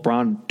both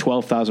LeBron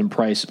 12,000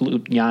 price.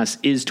 Giannis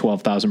is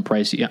 12,000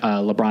 price.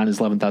 LeBron is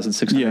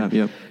 11,600.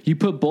 Yeah. You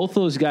put both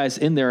those guys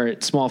in there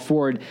at small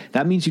forward.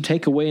 That means you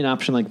take away an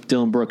option like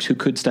Dylan Brooks, who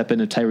could step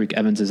in if Tyreek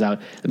Evans is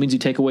out. That means you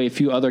take away a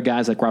few other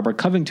guys like Robert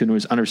Covington, who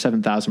is under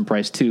 7,000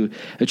 price too,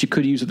 that you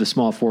could use at the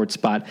small forward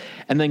spot.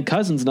 And then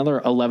Cousins,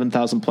 another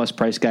 11,000 plus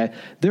price guy.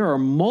 There are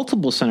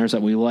multiple centers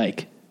that we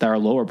like that are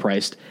lower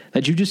priced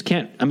that you just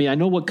can't. I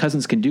know what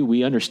Cousins can do.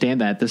 We understand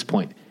that at this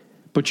point,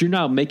 but you're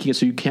now making it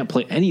so you can't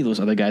play any of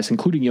those other guys,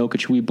 including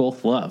Jokic, who we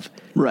both love.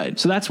 Right.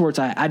 So that's where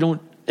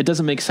it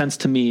doesn't make sense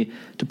to me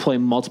to play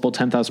multiple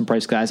 10,000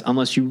 price guys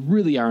unless you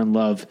really are in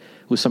love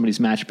with somebody's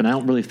matchup, and I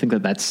don't really think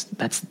that's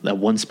that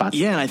one spot.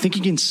 Yeah, and I think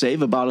you can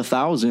save about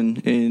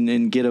 $1,000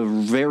 and get a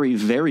very,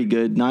 very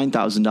good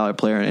 $9,000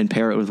 player and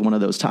pair it with one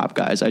of those top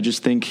guys. I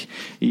just think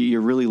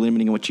you're really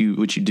limiting what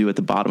you do at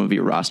the bottom of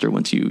your roster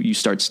once you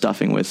start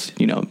stuffing with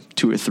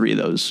 2 or 3 of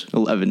those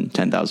 11,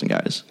 10,000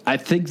 guys. I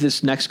think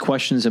this next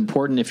question is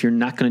important. If you're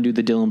not going to do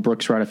the Dylan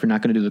Brooks route, if you're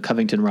not going to do the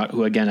Covington route,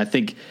 who again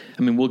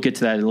we'll get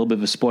to that, a little bit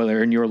of a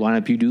spoiler. In your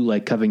lineup, you do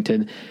like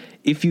Covington.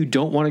 If you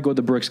don't want to go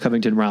the Brooks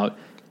Covington route,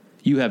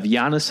 you have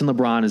Giannis and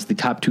LeBron as the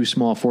top 2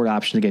 small forward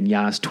options. Again,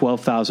 Giannis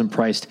 $12,000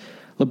 priced,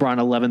 LeBron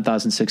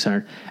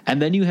 $11,600,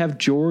 and then you have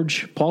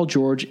Paul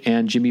George,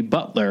 and Jimmy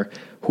Butler,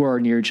 who are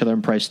near each other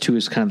in price too,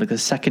 is kind of like the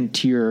second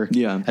tier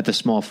at the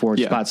small forward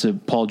spot. So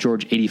Paul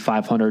George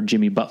 $8,500,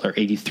 Jimmy Butler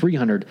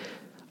 $8,300.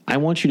 I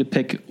want you to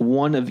pick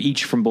one of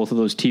each from both of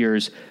those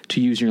tiers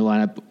to use in your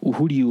lineup.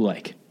 Who do you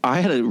like?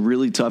 I had a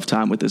really tough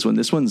time with this one.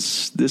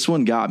 This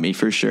one got me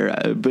for sure.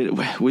 But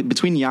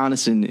between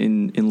Giannis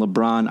and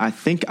LeBron, I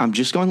think I'm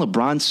just going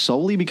LeBron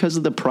solely because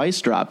of the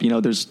price drop.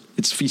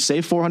 If you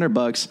save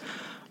 $400,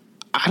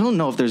 I don't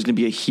know if there's going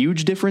to be a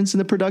huge difference in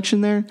the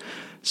production there.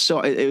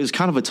 So it was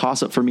kind of a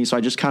toss up for me. So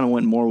I just kind of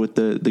went more with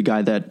the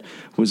guy that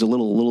was a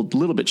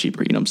little bit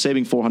cheaper. I'm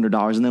saving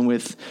 $400, and then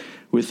with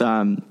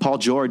Paul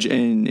George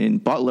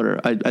and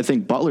Butler, I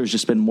think Butler's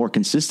just been more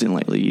consistent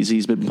lately.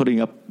 He's been putting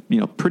up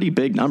pretty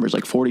big numbers,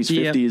 like 40s,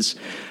 50s.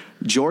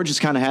 George has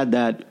kind of had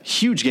that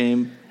huge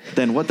game.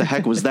 Then what the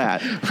heck was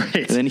that? Right.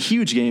 And then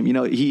huge game.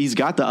 He's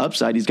got the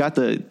upside. He's got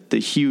the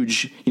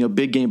huge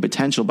big game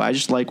potential. But I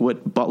just like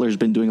what Butler's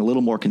been doing a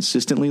little more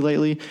consistently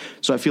lately.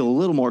 So I feel a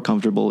little more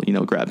comfortable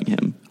grabbing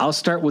him. I'll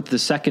start with the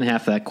second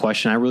half of that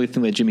question. I really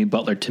think that Jimmy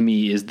Butler, to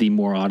me, is the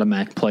more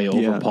automatic play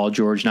over Paul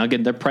George. Now,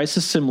 again, their price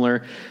is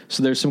similar,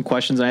 so there's some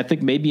questions. And I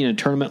think maybe in a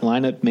tournament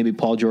lineup, maybe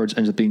Paul George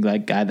ends up being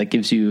that guy that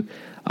gives you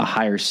a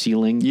higher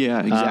ceiling. Yeah,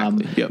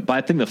 exactly. But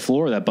I think the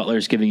floor that Butler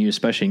is giving you,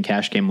 especially in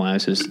cash game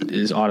lives,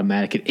 is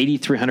automatic. At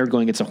 8,300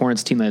 going against a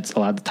Hornets team that's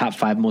allowed the top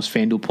 5 most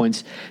FanDuel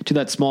points to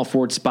that small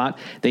forward spot.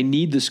 They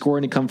need the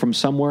scoring to come from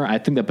somewhere. I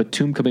think that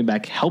Batum coming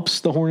back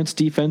helps the Hornets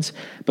defense,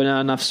 but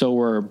not enough so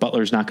where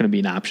Butler's not going to be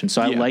an option.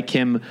 So I like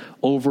him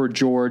over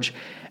George.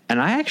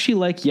 And I actually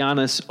like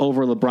Giannis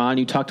over LeBron.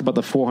 You talked about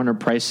the $400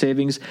 price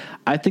savings.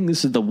 I think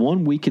this is the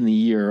one week in the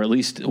year, or at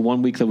least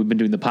 1 week that we've been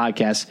doing the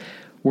podcast,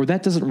 where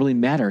that doesn't really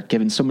matter,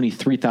 given so many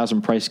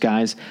 3,000 price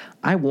guys.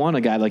 I want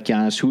a guy like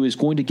Giannis who is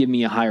going to give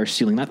me a higher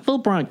ceiling. Not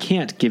LeBron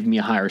can't give me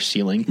a higher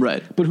ceiling.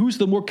 Right. But who's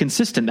the more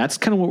consistent? That's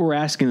kind of what we're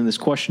asking in this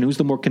question. Who's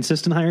the more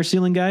consistent higher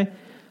ceiling guy?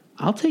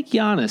 I'll take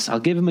Giannis.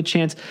 I'll give him a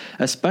chance,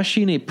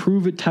 especially in a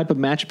prove-it type of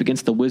matchup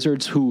against the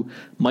Wizards, who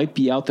might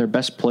be out their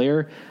best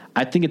player.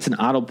 I think it's an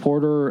Otto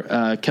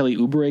Porter, Kelly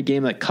Oubre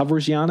game that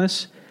covers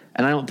Giannis,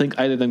 and I don't think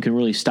either of them can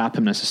really stop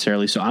him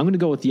necessarily. So I'm going to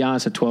go with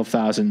Giannis at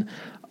 $12,000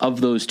 of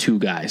those two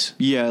guys.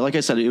 Yeah, like I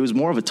said, it was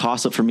more of a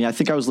toss-up for me. I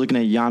think I was looking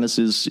at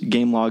Giannis's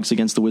game logs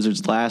against the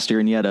Wizards last year,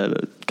 and he had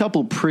a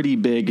couple pretty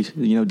big,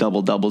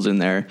 double-doubles in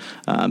there.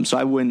 So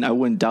I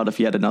wouldn't doubt if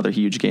he had another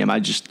huge game.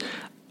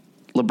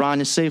 LeBron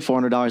has saved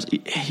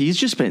 $400. He's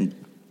just been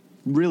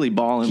really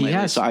balling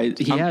lately. So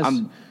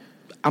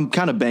I'm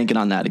kind of banking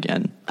on that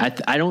again.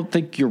 I don't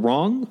think you're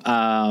wrong.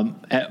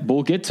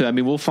 We'll get to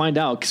it. We'll find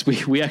out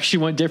because we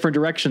actually went different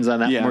directions on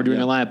that when we're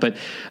doing a lineup. But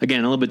again,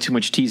 a little bit too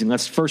much teasing.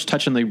 Let's first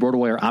touch on the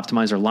RotoWire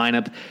Optimizer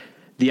lineup.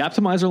 The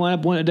Optimizer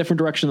lineup went a different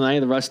direction than any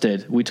of the rest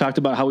did. We talked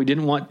about how we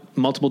didn't want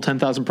multiple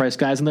 10,000 price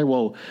guys in there.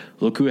 Well,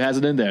 look who has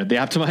it in there. The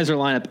Optimizer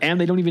lineup. And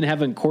they don't even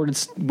have in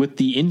accordance with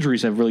the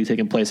injuries that have really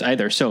taken place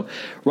either. So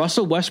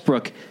Russell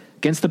Westbrook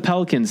against the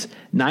Pelicans,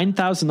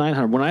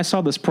 $9,900. When I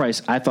saw this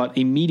price, I thought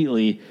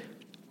immediately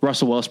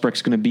Russell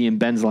Westbrook's going to be in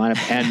Ben's lineup,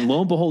 and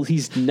lo and behold,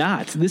 he's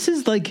not. This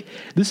is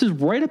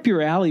right up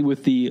your alley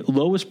with the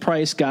lowest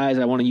price guys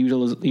I want to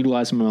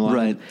utilize him in my lineup.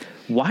 Right.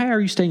 Why are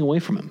you staying away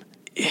from him?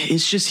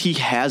 It's just he's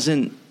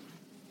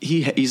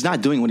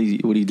not doing what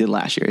he did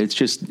last year. It's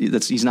just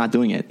he's not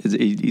doing it.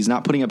 He's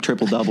not putting up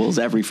triple doubles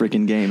every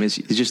freaking game. He's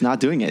just not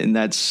doing it, and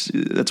that's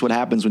what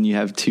happens when you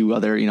have two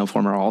other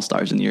former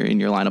All-Stars in your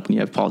lineup. When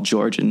you have Paul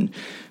George and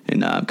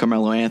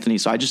Carmelo Anthony,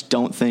 so I just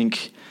don't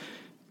think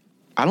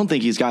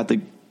he's got the.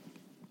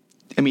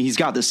 He's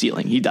got the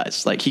ceiling. He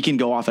does. He can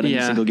go off at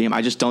any single game.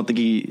 I just don't think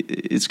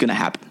it's going to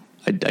happen.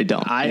 I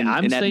don't.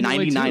 I'm at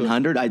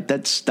 9,900,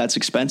 that's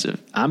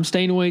expensive. I'm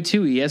staying away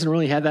too. He hasn't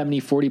really had that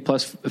many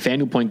 40-plus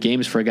FanDuel point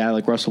games for a guy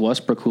like Russell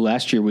Westbrook, who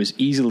last year was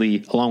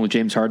easily, along with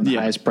James Harden, the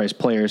highest priced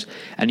players,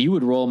 and you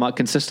would roll him out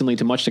consistently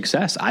to much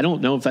success. I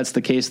don't know if that's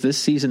the case this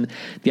season.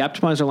 The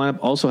Optimizer lineup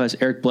also has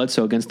Eric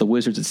Bledsoe against the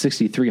Wizards at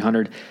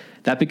 6,300.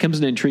 That becomes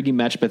an intriguing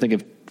matchup. I think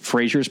if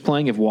Frazier's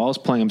playing, if Wall's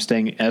playing, I'm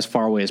staying as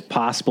far away as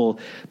possible.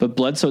 But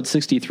Bledsoe at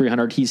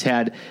 6,300, he's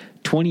had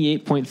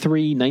 28.3,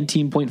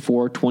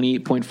 19.4,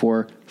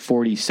 28.4,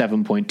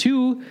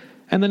 47.2,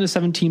 and then a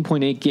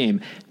 17.8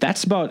 game.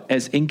 That's about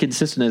as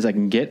inconsistent as I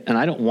can get, and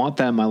I don't want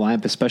that in my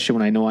lineup, especially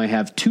when I know I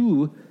have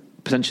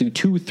potentially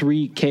two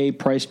 3K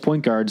priced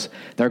point guards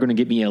that are going to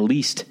get me at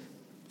least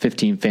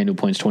 15 FanDuel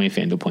points, 20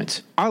 FanDuel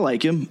points. I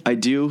like him. I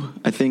do.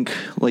 I think,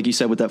 like you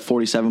said, with that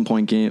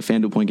 47-point game,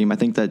 FanDuel point game, I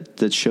think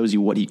that shows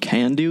you what he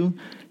can do.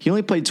 He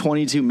only played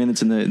 22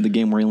 minutes in the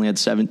game where he only had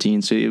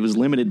 17, so it was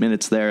limited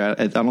minutes there.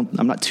 I'm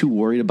not too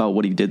worried about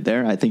what he did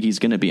there. I think he's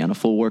going to be on a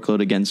full workload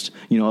against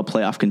a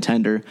playoff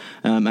contender.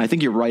 I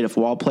think you're right. If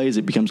Wall plays,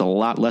 it becomes a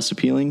lot less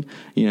appealing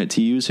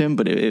to use him.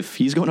 But if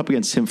he's going up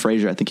against Tim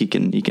Frazier, I think he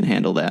can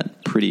handle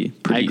that pretty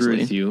easily. I agree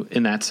with you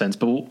in that sense,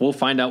 but we'll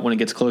find out when it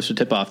gets closer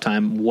to tip-off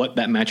time what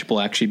that matchup will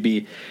actually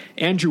be.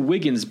 Andrew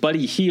Wiggins,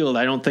 Buddy Hield.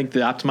 I don't think the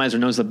optimizer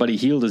knows that Buddy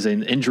Hield is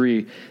an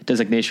injury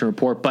designation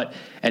report, but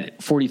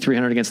at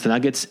 4,300 against the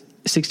Nuggets,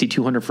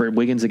 6,200 for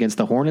Wiggins against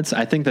the Hornets.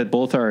 I think that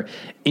both are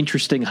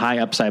interesting high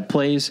upside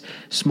plays.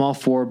 Small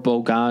forward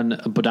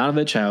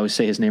Bogdanovic, I always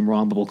say his name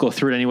wrong, but we'll go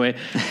through it anyway.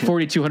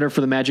 4,200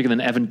 for the Magic, and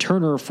then Evan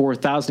Turner,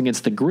 4,000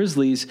 against the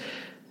Grizzlies.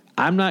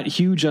 I'm not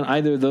huge on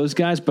either of those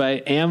guys, but I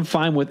am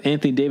fine with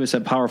Anthony Davis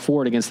at power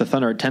forward against the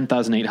Thunder at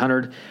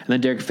 10,800. And then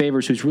Derek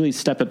Favors, who's really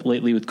stepped up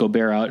lately with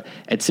Gobert out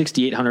at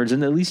 6,800,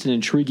 and at least an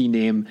intriguing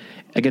name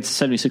against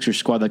the 76ers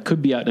squad that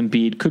could be out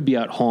Embiid, could be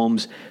out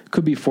Holmes,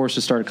 could be forced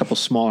to start a couple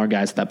smaller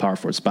guys at that power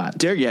forward spot.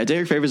 Derek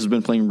Favors has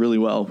been playing really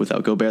well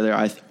without Gobert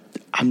there.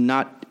 I'm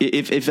not.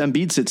 If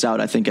Embiid sits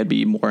out, I think I'd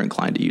be more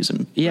inclined to use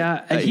him.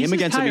 Yeah, him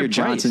against Amir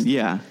Johnson.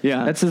 Yeah.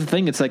 That's the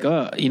thing. It's like,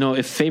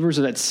 if Favors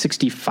are at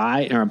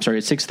 65, or I'm sorry,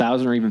 at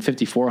 6,000 or even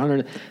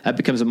 5,400, that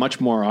becomes a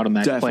much more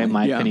automatic play in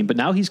my opinion. But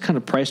now he's kind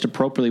of priced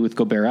appropriately with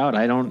Gobert out.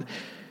 I don't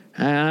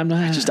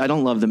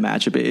love the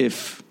matchup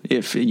if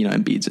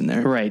Embiid's in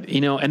there. Right.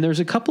 And there's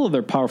a couple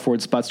other power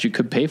forward spots you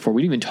could pay for.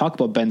 We didn't even talk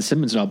about Ben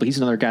Simmons at all, but he's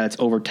another guy that's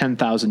over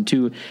 10,000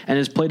 too and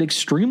has played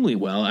extremely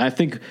well. I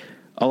think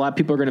a lot of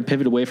people are going to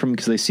pivot away from him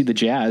because they see the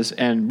Jazz.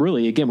 And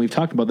really, again, we've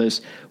talked about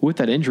this with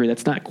that injury.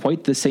 That's not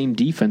quite the same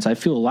defense. I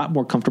feel a lot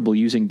more comfortable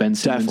using Ben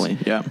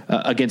Simmons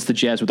against the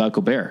Jazz without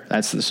Gobert.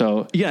 I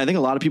think a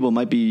lot of people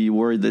might be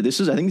worried that this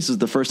is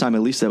the first time,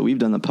 at least that we've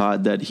done the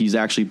pod, that he's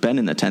actually been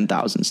in the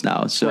 10,000s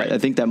now. So right. I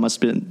think that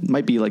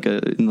might be like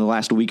in the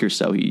last week or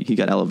so, he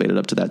got elevated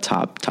up to that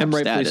top and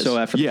rightfully status. So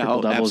after the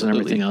triple doubles and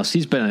everything else.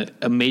 He's been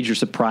a major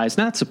surprise.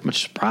 Not so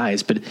much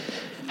surprise, but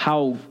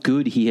how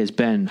good he has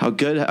been. How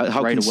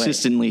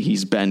consistently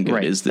he's been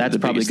good is that's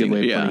probably a good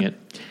way of putting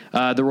it.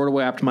 The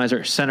RotoWire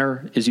Optimizer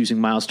center is using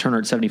Miles Turner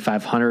at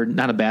 7,500.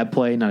 Not a bad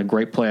play, not a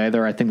great play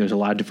either. I think there's a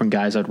lot of different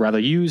guys I'd rather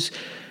use,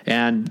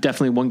 and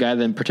definitely one guy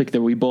that in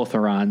particular we both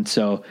are on.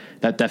 So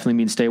that definitely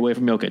means stay away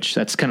from Jokic.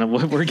 That's kind of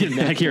what we're getting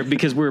at here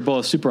because we're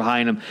both super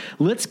high in him.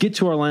 Let's get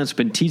to our lineups. We've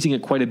been teasing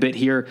it quite a bit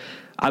here.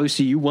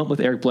 Obviously, you went with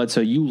Eric Bledsoe.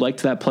 You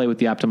liked that play with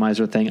the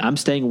optimizer thing. I'm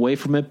staying away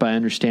from it, but I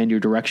understand your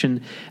direction.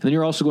 And then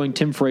you're also going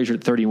Tim Frazier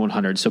at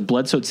 3,100. So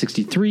Bledsoe at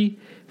 63,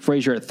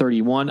 Frazier at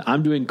 31.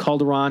 I'm doing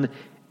Calderon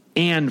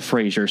and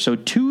Frazier. So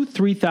two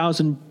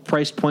 3,000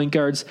 priced point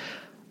guards.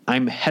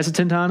 I'm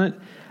hesitant on it.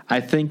 I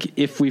think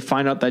if we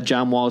find out that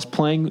John Wall is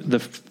playing, the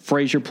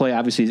Frazier play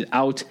obviously is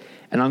out.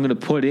 And I'm going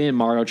to put in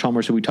Mario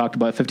Chalmers, who we talked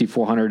about,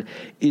 5,400,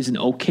 is an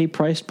okay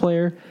priced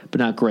player, but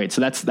not great. So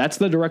that's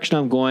the direction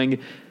I'm going.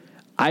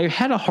 I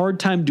had a hard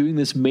time doing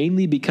this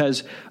mainly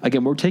because,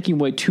 again, we're taking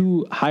away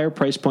two higher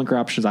price point guard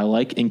options I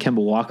like in Kemba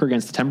Walker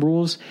against the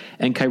Timberwolves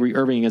and Kyrie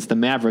Irving against the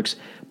Mavericks.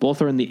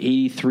 Both are in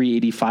the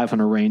 8,300,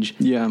 8,500 range.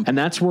 Yeah. And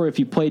that's where if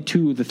you play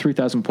two of the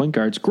 3,000 point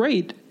guards,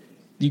 great.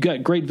 You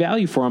got great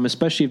value for them,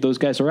 especially if those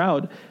guys are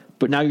out.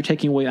 But now you're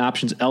taking away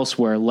options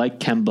elsewhere, like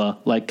Kemba,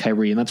 like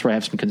Kyrie, and that's where I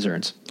have some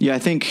concerns. Yeah, I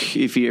think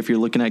if you're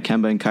looking at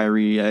Kemba and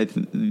Kyrie,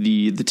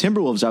 the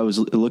Timberwolves I was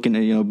looking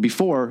at,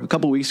 before a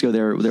couple of weeks ago,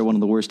 they're one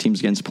of the worst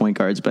teams against point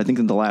guards. But I think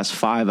in the last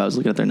 5, I was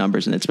looking at their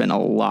numbers, and it's been a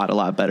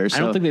lot better. So. I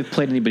don't think they've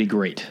played anybody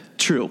great.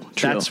 True.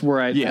 That's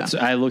where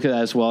I look at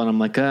that as well, and I'm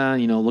like,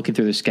 looking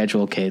through their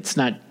schedule, okay, it's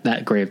not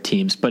that great of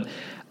teams, but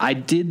I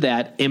did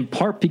that in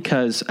part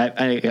because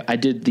I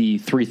did the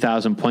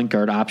 3,000 point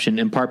guard option,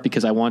 in part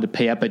because I wanted to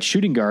pay up at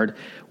shooting guard,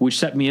 which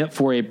set me up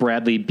for a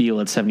Bradley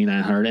Beal at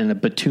 7,900 and a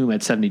Batum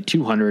at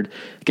 7,200.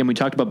 Again, we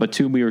talked about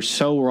Batum. We were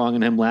so wrong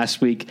on him last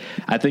week.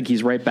 I think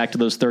he's right back to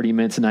those 30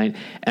 minutes a night.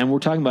 And we're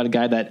talking about a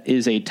guy that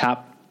is a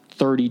top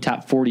 30,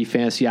 top 40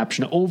 fantasy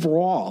option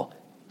overall.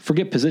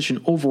 Forget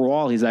position.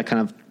 Overall, he's that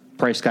kind of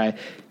price guy.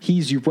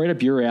 He's right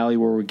up your alley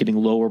where we're getting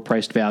lower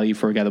priced value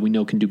for a guy that we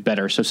know can do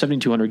better. So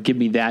 7,200, give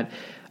me that.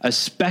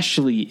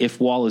 Especially if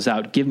Wall is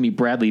out, give me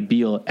Bradley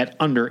Beal at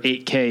under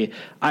 8K.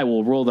 I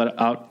will roll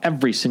that out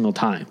every single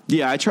time.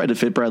 Yeah, I tried to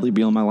fit Bradley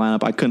Beal in my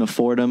lineup. I couldn't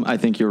afford him. I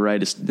think you're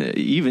right.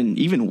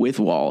 Even with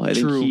Wall, I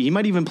think he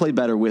might even play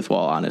better with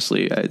Wall,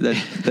 honestly.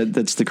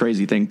 That's the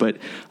crazy thing. But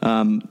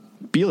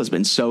Beal has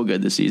been so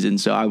good this season,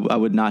 so I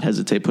would not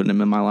hesitate putting him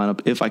in my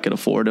lineup if I could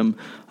afford him.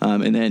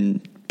 And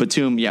then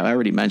Batum, I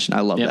already mentioned,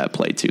 I love that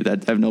play too. I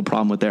have no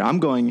problem with there. I'm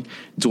going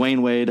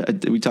Dwayne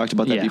Wade. We talked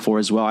about that before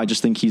as well. I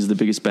just think he's the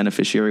biggest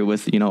beneficiary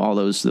with all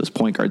those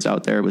point guards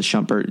out there with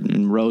Shumpert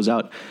and Rose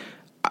out.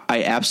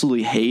 I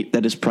absolutely hate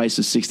that his price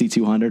is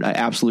 $6,200. I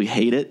absolutely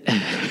hate it.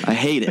 I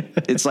hate it.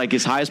 It's like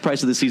his highest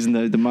price of the season.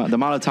 The amount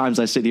of times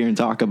I sit here and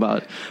talk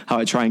about how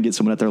I try and get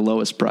someone at their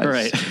lowest price.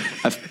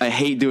 Right. I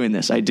hate doing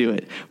this. I do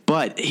it.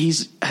 But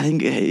I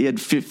think he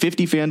had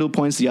 50 FanDuel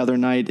points the other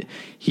night.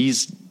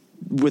 He's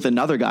with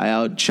another guy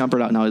out,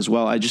 Shumpert out now as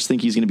well. I just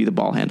think he's going to be the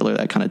ball handler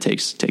that kind of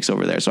takes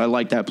over there. So I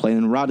like that play.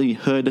 And Rodney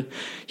Hood,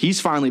 he's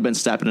finally been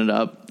stepping it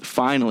up.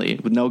 Finally,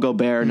 with no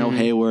Gobert, no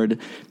Hayward.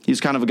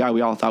 He's kind of a guy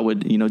we all thought would,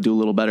 do a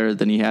little better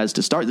than he has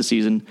to start the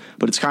season.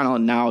 But it's kind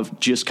of now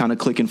just kind of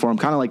clicking for him,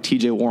 kind of like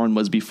TJ Warren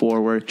was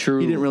before, where he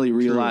didn't really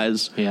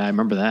realize. Yeah, I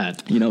remember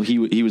that.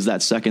 He was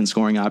that second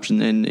scoring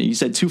option. And he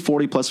said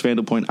 240 plus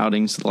FanDuel point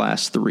outings the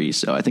last three.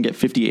 So I think at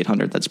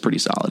 5,800, that's pretty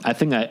solid. I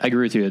think I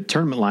agree with you. A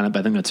tournament lineup,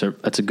 I think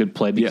that's a good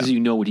play because you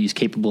know what he's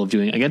capable of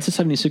doing against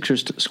the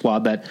 76ers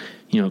squad that,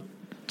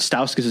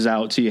 Stauskas is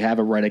out, so you have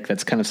a Redick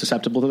that's kind of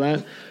susceptible to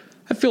that.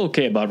 I feel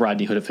okay about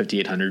Rodney Hood at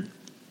 5,800.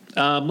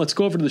 Let's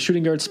go over to the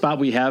shooting guard spot.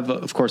 We have,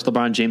 of course,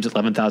 LeBron James at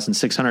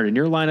 11,600 in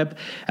your lineup,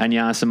 and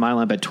Giannis in my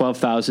lineup at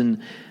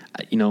 12,000.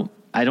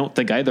 I don't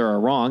think either are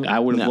wrong. I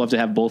would have loved to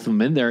have both of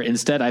them in there.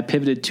 Instead, I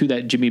pivoted to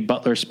that Jimmy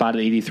Butler spot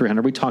at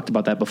 8,300. We talked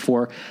about that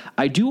before.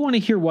 I do want to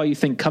hear why you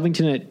think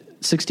Covington at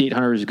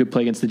 6,800 is a good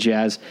play against the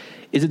Jazz.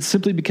 Is it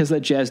simply because that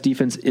Jazz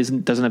defense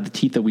doesn't have the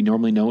teeth that we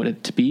normally know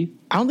it to be?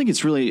 I don't think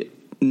it's really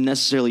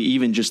necessarily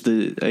even just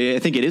I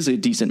think it is a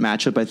decent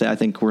matchup. I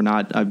think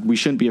we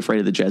shouldn't be afraid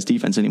of the Jazz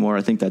defense anymore.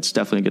 I think that's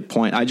definitely a good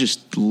point. I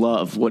just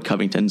love what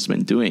Covington's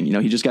been doing.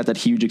 He just got that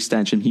huge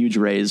extension, huge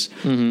raise.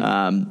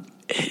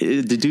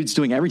 The dude's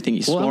doing everything.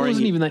 He's scoring. It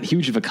wasn't even that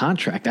huge of a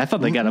contract. I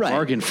thought they got a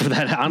bargain for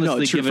that. Honestly,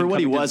 no, true, for what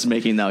he was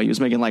making though, he was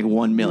making like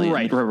 $1 million.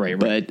 Right.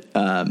 But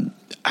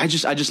I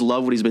just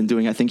love what he's been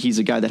doing. I think he's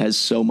a guy that has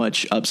so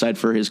much upside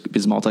for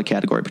his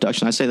multi-category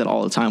production. I say that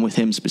all the time with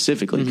him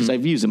specifically because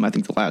I've used him. I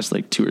think the last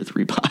like 2 or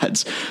 3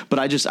 pods. But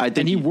I think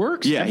and he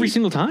works every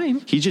single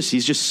time. He's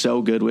just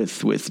so good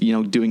with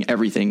doing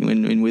everything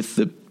and with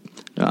the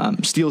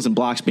steals and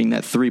blocks being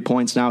that 3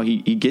 points now.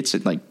 He gets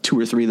it like 2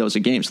 or 3 of those a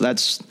game. So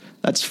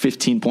that's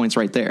 15 points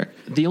right there.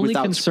 The only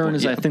concern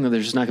is I think that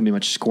there's just not going to be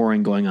much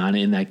scoring going on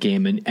in that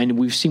game. And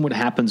we've seen what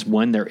happens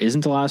when there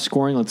isn't a lot of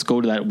scoring. Let's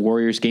go to that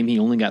Warriors game. He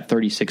only got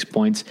 36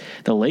 points.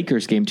 The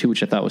Lakers game, too,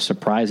 which I thought was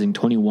surprising,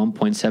 21.7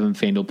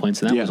 FanDuel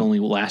points. And that was only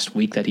last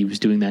week that he was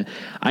doing that.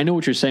 I know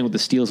what you're saying with the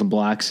steals and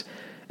blocks.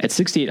 At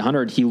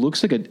 6,800, he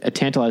looks like a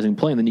tantalizing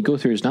play. And then you go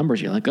through his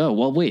numbers. You're like, oh,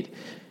 well, wait.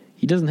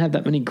 He doesn't have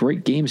that many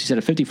great games. He's had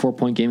a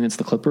 54-point game against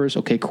the Clippers.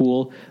 Okay,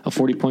 cool. A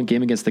 40-point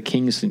game against the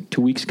Kings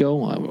 2 weeks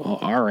ago.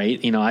 All right.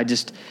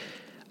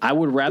 I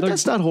would rather. But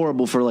that's not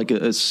horrible for like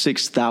a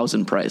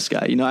 6,000 price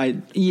guy.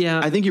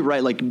 I think you're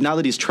right. Like now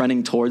that he's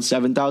trending towards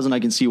 7,000, I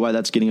can see why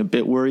that's getting a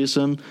bit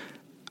worrisome.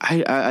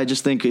 I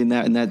just think in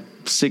that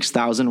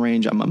 6,000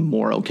 range, I'm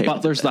more okay.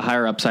 Butler's the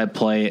higher upside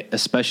play,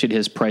 especially at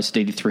his price at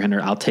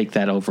 8,300. I'll take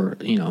that over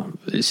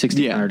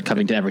 6,800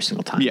 Covington every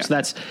single time. Yeah.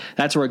 So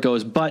that's where it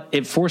goes. But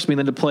it forced me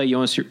then to play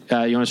Jonas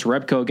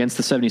Jerebko against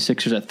the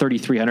 76ers at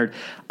 3,300.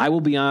 I will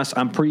be honest,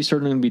 I'm pretty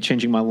certain I'm going to be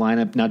changing my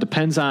lineup. Now it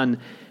depends on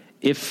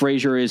if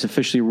Frazier is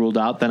officially ruled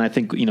out, then I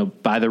think,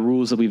 by the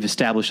rules that we've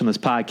established on this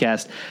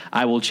podcast,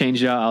 I will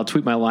change it out. I'll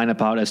tweet my lineup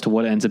out as to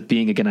what it ends up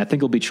being. Again, I think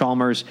it'll be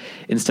Chalmers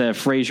instead of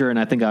Frazier, and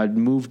I think I would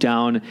move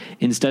down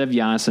instead of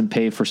Giannis and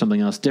pay for something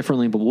else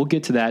differently, but we'll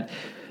get to that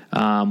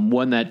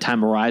when that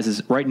time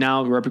arises. Right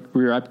now,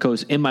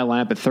 Jerebko's in my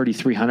lineup at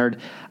 3,300.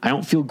 I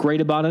don't feel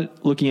great about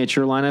it. Looking at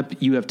your lineup,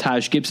 you have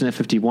Taj Gibson at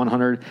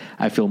 5,100.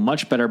 I feel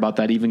much better about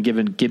that, even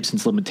given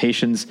Gibson's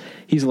limitations.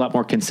 He's a lot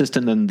more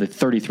consistent than the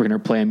 3,300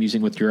 play I'm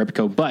using with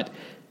Jerebko. But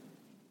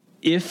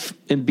if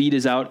Embiid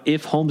is out,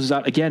 if Holmes is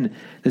out, again,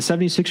 the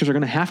 76ers are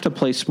going to have to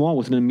play small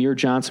with an Amir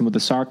Johnson with a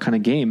Sark kind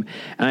of game.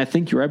 And I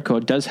think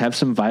Jerebko does have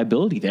some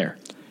viability there.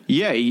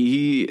 Yeah,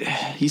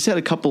 he's had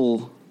a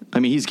couple. I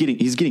mean, he's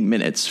getting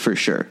minutes for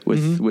sure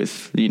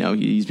with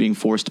he's being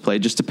forced to play. It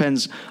just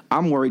depends.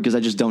 I'm worried because I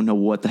just don't know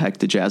what the heck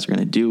the Jazz are going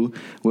to do,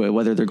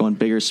 whether they're going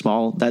big or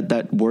small.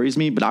 That worries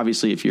me. But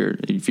obviously, if you're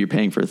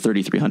paying for a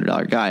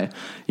 $3,300 guy,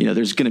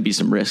 there's going to be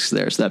some risks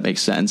there. So that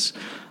makes sense.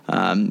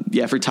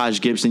 For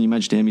Taj Gibson, you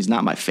mentioned him. He's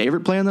not my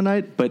favorite play on the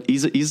night, but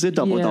he's a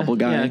double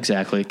guy. Yeah,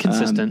 exactly.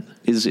 Consistent.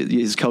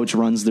 His coach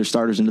runs their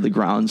starters into the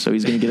ground, so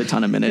he's going to get a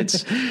ton of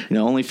minutes.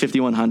 Only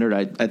 5,100.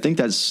 I think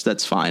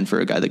that's fine for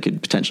a guy that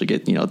could potentially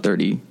get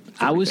 30.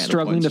 I was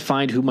struggling to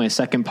find who my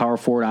second power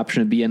forward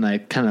option would be, and I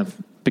kind of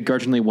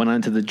begrudgingly went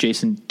on to the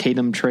Jason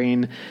Tatum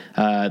train.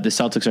 The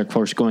Celtics are, of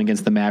course, going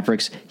against the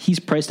Mavericks. He's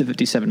priced at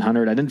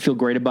 5,700. I didn't feel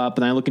great about,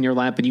 but then I look in your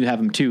lineup and you have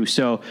him too.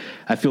 So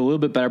I feel a little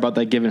bit better about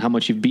that given how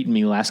much you've beaten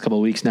me the last couple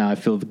of weeks now. I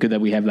feel good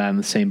that we have that in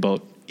the same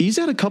boat. He's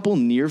had a couple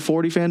near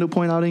 40 FanDuel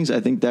point outings.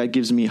 I think that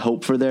gives me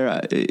hope for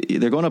there.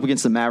 They're going up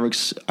against the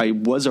Mavericks. I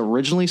was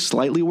originally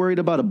slightly worried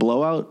about a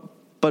blowout,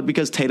 but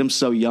because Tatum's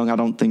so young, I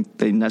don't think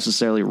they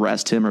necessarily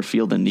rest him or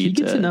feel the need. He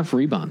gets enough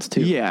rebounds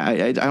too. Yeah,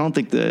 I don't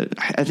think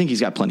I think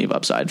he's got plenty of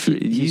upside.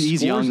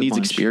 He's young, needs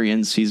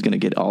experience. He's going to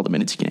get all the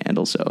minutes he can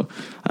handle. So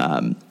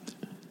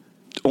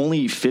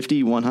only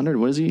 5,100.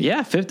 What is he?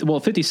 Yeah,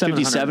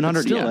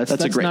 5,700. Yeah,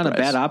 that's a great not price.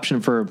 a bad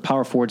option for a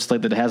power forward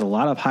slate that has a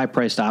lot of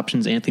high-priced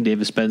options. Anthony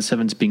Davis, Ben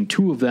Simmons being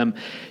two of them.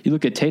 You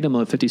look at Tatum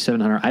at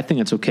 5,700. I think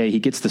that's okay. He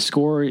gets the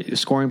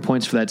scoring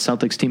points for that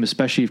Celtics team,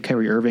 especially if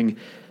Kyrie Irving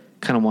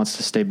kind of wants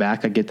to stay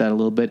back. I get that a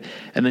little bit.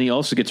 And then he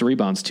also gets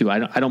rebounds too.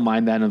 I don't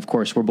mind that. And of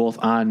course, we're both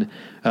on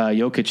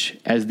Jokic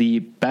as the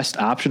best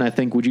option. I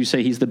think. Would you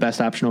say he's the best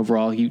option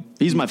overall?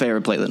 He's my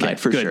favorite play of the night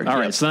for sure. All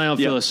right. So then I don't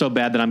feel so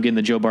bad that I'm getting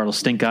the Joe Bartle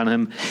stink on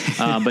him.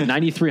 But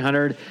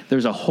 9,300,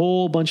 there's a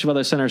whole bunch of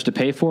other centers to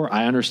pay for.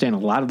 I understand a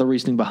lot of the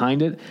reasoning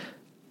behind it.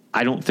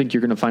 I don't think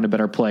you're going to find a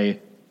better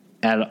play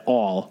at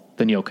all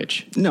than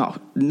Jokic. No,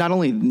 not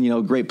only,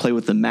 great play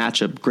with the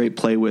matchup, great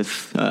play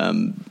with,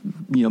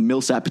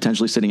 Millsap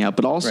potentially sitting out,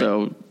 but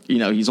also,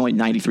 he's only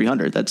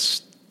 9,300.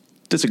 That's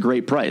a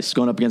great price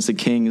going up against the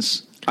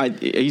Kings. I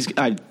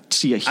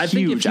see a huge outing. I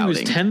think if he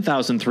was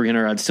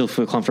 10,300, I'd still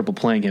feel comfortable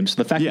playing him.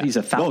 So the fact that he's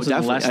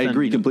 1,000 less, I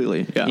agree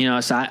completely. Yeah.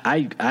 So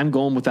I'm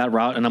going with that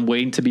route, and I'm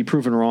waiting to be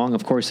proven wrong.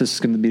 Of course, this is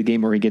going to be the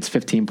game where he gets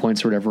 15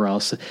 points or whatever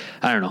else.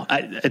 I don't know.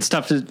 It's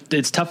tough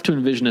to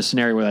envision a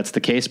scenario where that's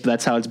the case, but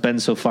that's how it's been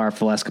so far for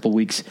the last couple of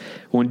weeks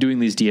when doing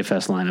these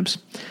DFS lineups.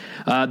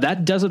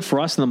 That does it for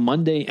us in the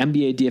Monday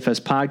NBA DFS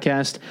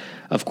podcast.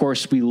 Of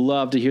course, we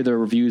love to hear the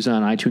reviews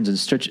on iTunes and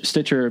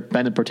Stitcher.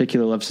 Ben in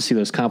particular loves to see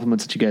those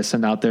compliments that you guys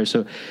send out there.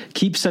 So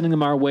keep sending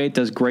them our way. It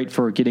does great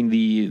for getting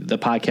the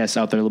podcast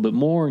out there a little bit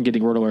more and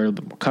getting RotoWire a little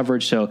bit more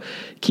coverage. So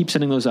keep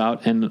sending those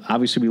out. And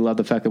obviously, we love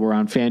the fact that we're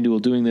on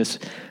FanDuel doing this.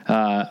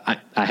 I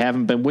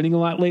haven't been winning a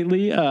lot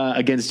lately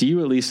against you,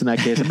 at least in that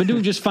case. I've been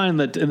doing just fine.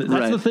 That's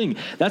the thing.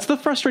 That's the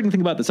frustrating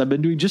thing about this. I've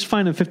been doing just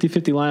fine in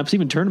 50-50 lineups,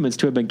 even tournaments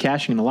too. I've been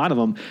cashing in a lot of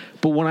them.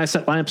 But when I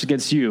set lineups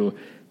against you,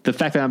 the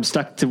fact that I'm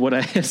stuck to what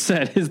I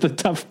said is the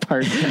tough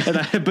part. And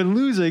I have been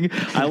losing.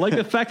 I like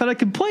the fact that I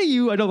can play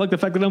you. I don't like the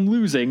fact that I'm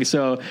losing.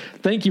 So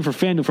thank you for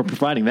FanDuel for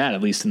providing that,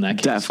 at least in that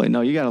case. Definitely.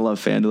 No, you got to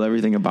love FanDuel,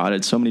 everything about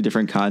it. So many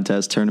different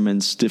contests,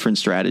 tournaments, different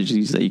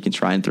strategies that you can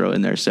try and throw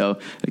in there. So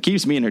it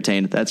keeps me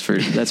entertained. That's for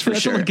that's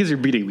sure. Only because you're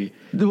beating me.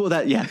 Well,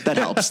 that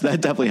helps. That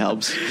definitely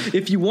helps.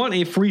 If you want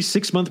a free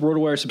 6-month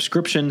RotoWire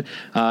subscription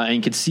and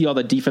you can see all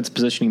the defense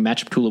positioning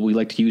matchup tool that we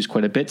like to use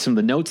quite a bit, some of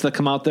the notes that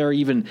come out there,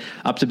 even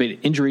up-to-date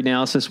injury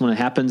analysis when it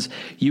happens,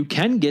 you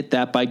can get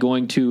that by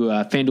going to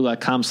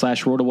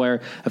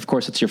FanDuel.com/RotoWire. Of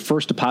course, it's your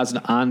first deposit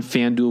on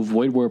FanDuel,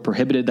 void where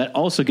prohibited. That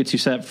also gets you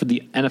set up for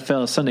the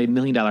NFL Sunday $1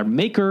 Million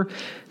Maker.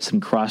 Some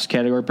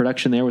cross-category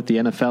production there with the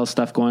NFL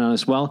stuff going on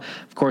as well.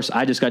 Of course,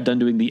 I just got done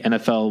doing the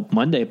NFL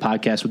Monday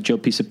podcast with Joe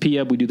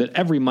Pisapia. We do that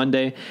every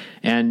Monday,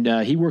 and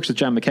he works with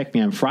John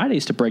McKechnie on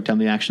Fridays to break down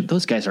the action.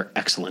 Those guys are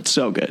excellent.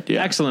 So good.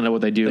 Yeah. Excellent at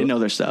what they do. They know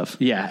their stuff.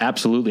 Yeah,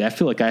 absolutely. I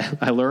feel like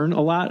I learn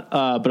a lot,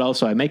 but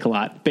also I make a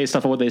lot based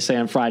off of what they say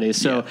on Fridays.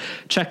 So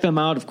check them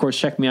out. Of course,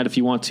 check me out if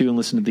you want to and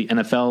listen to the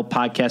NFL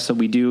podcast that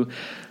we do.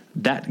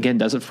 That, again,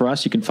 does it for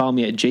us. You can follow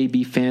me at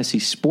JB Fantasy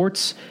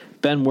Sports.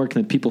 Ben, where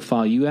can the people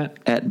follow you at?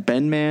 At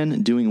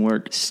BenMan Doing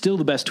Work. Still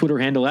the best Twitter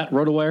handle at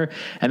RotoWire.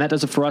 And that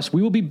does it for us.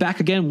 We will be back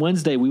again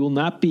Wednesday. We will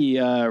not be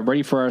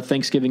ready for our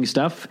Thanksgiving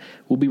stuff.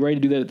 We'll be ready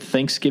to do that at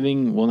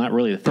Thanksgiving. Well, not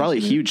really. Probably a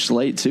huge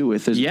slate, too,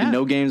 with there's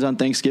no games on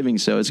Thanksgiving.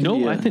 So it's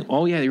going to be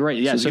you're right.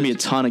 Yeah, so it's going to be a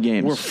ton of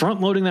games. We're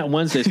front-loading that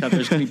Wednesday stuff.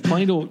 There's going to be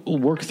plenty to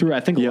work through. I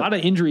think a lot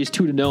of injuries,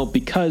 too, to note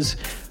because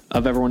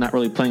of everyone not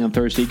really playing on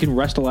Thursday. You can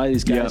rest a lot of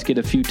these guys, get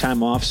a few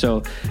time off.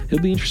 So it'll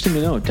be interesting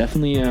to know.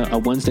 Definitely a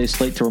Wednesday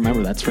slate to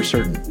remember. That's for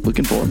certain.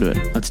 Looking forward to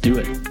it. Let's do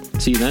it.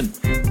 See you then.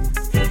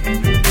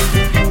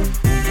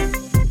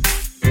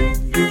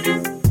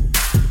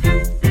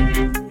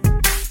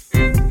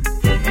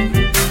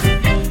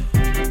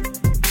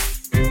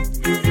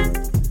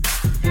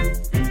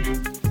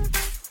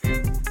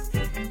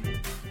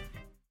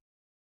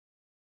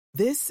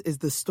 This is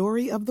the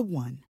story of the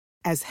one.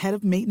 As head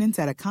of maintenance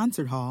at a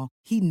concert hall,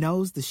 he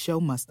knows the show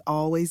must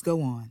always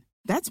go on.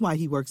 That's why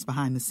he works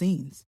behind the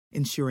scenes,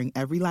 ensuring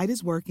every light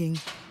is working,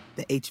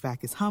 the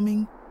HVAC is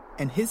humming,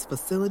 and his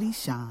facility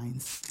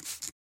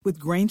shines. With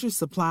Grainger's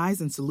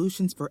supplies and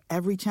solutions for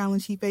every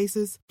challenge he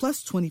faces,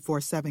 plus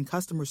 24/7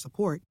 customer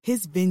support,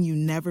 his venue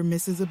never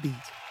misses a beat.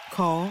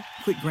 Call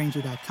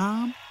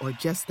quickgrainger.com or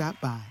just stop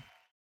by.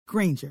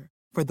 Grainger,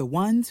 for the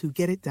ones who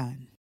get it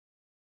done.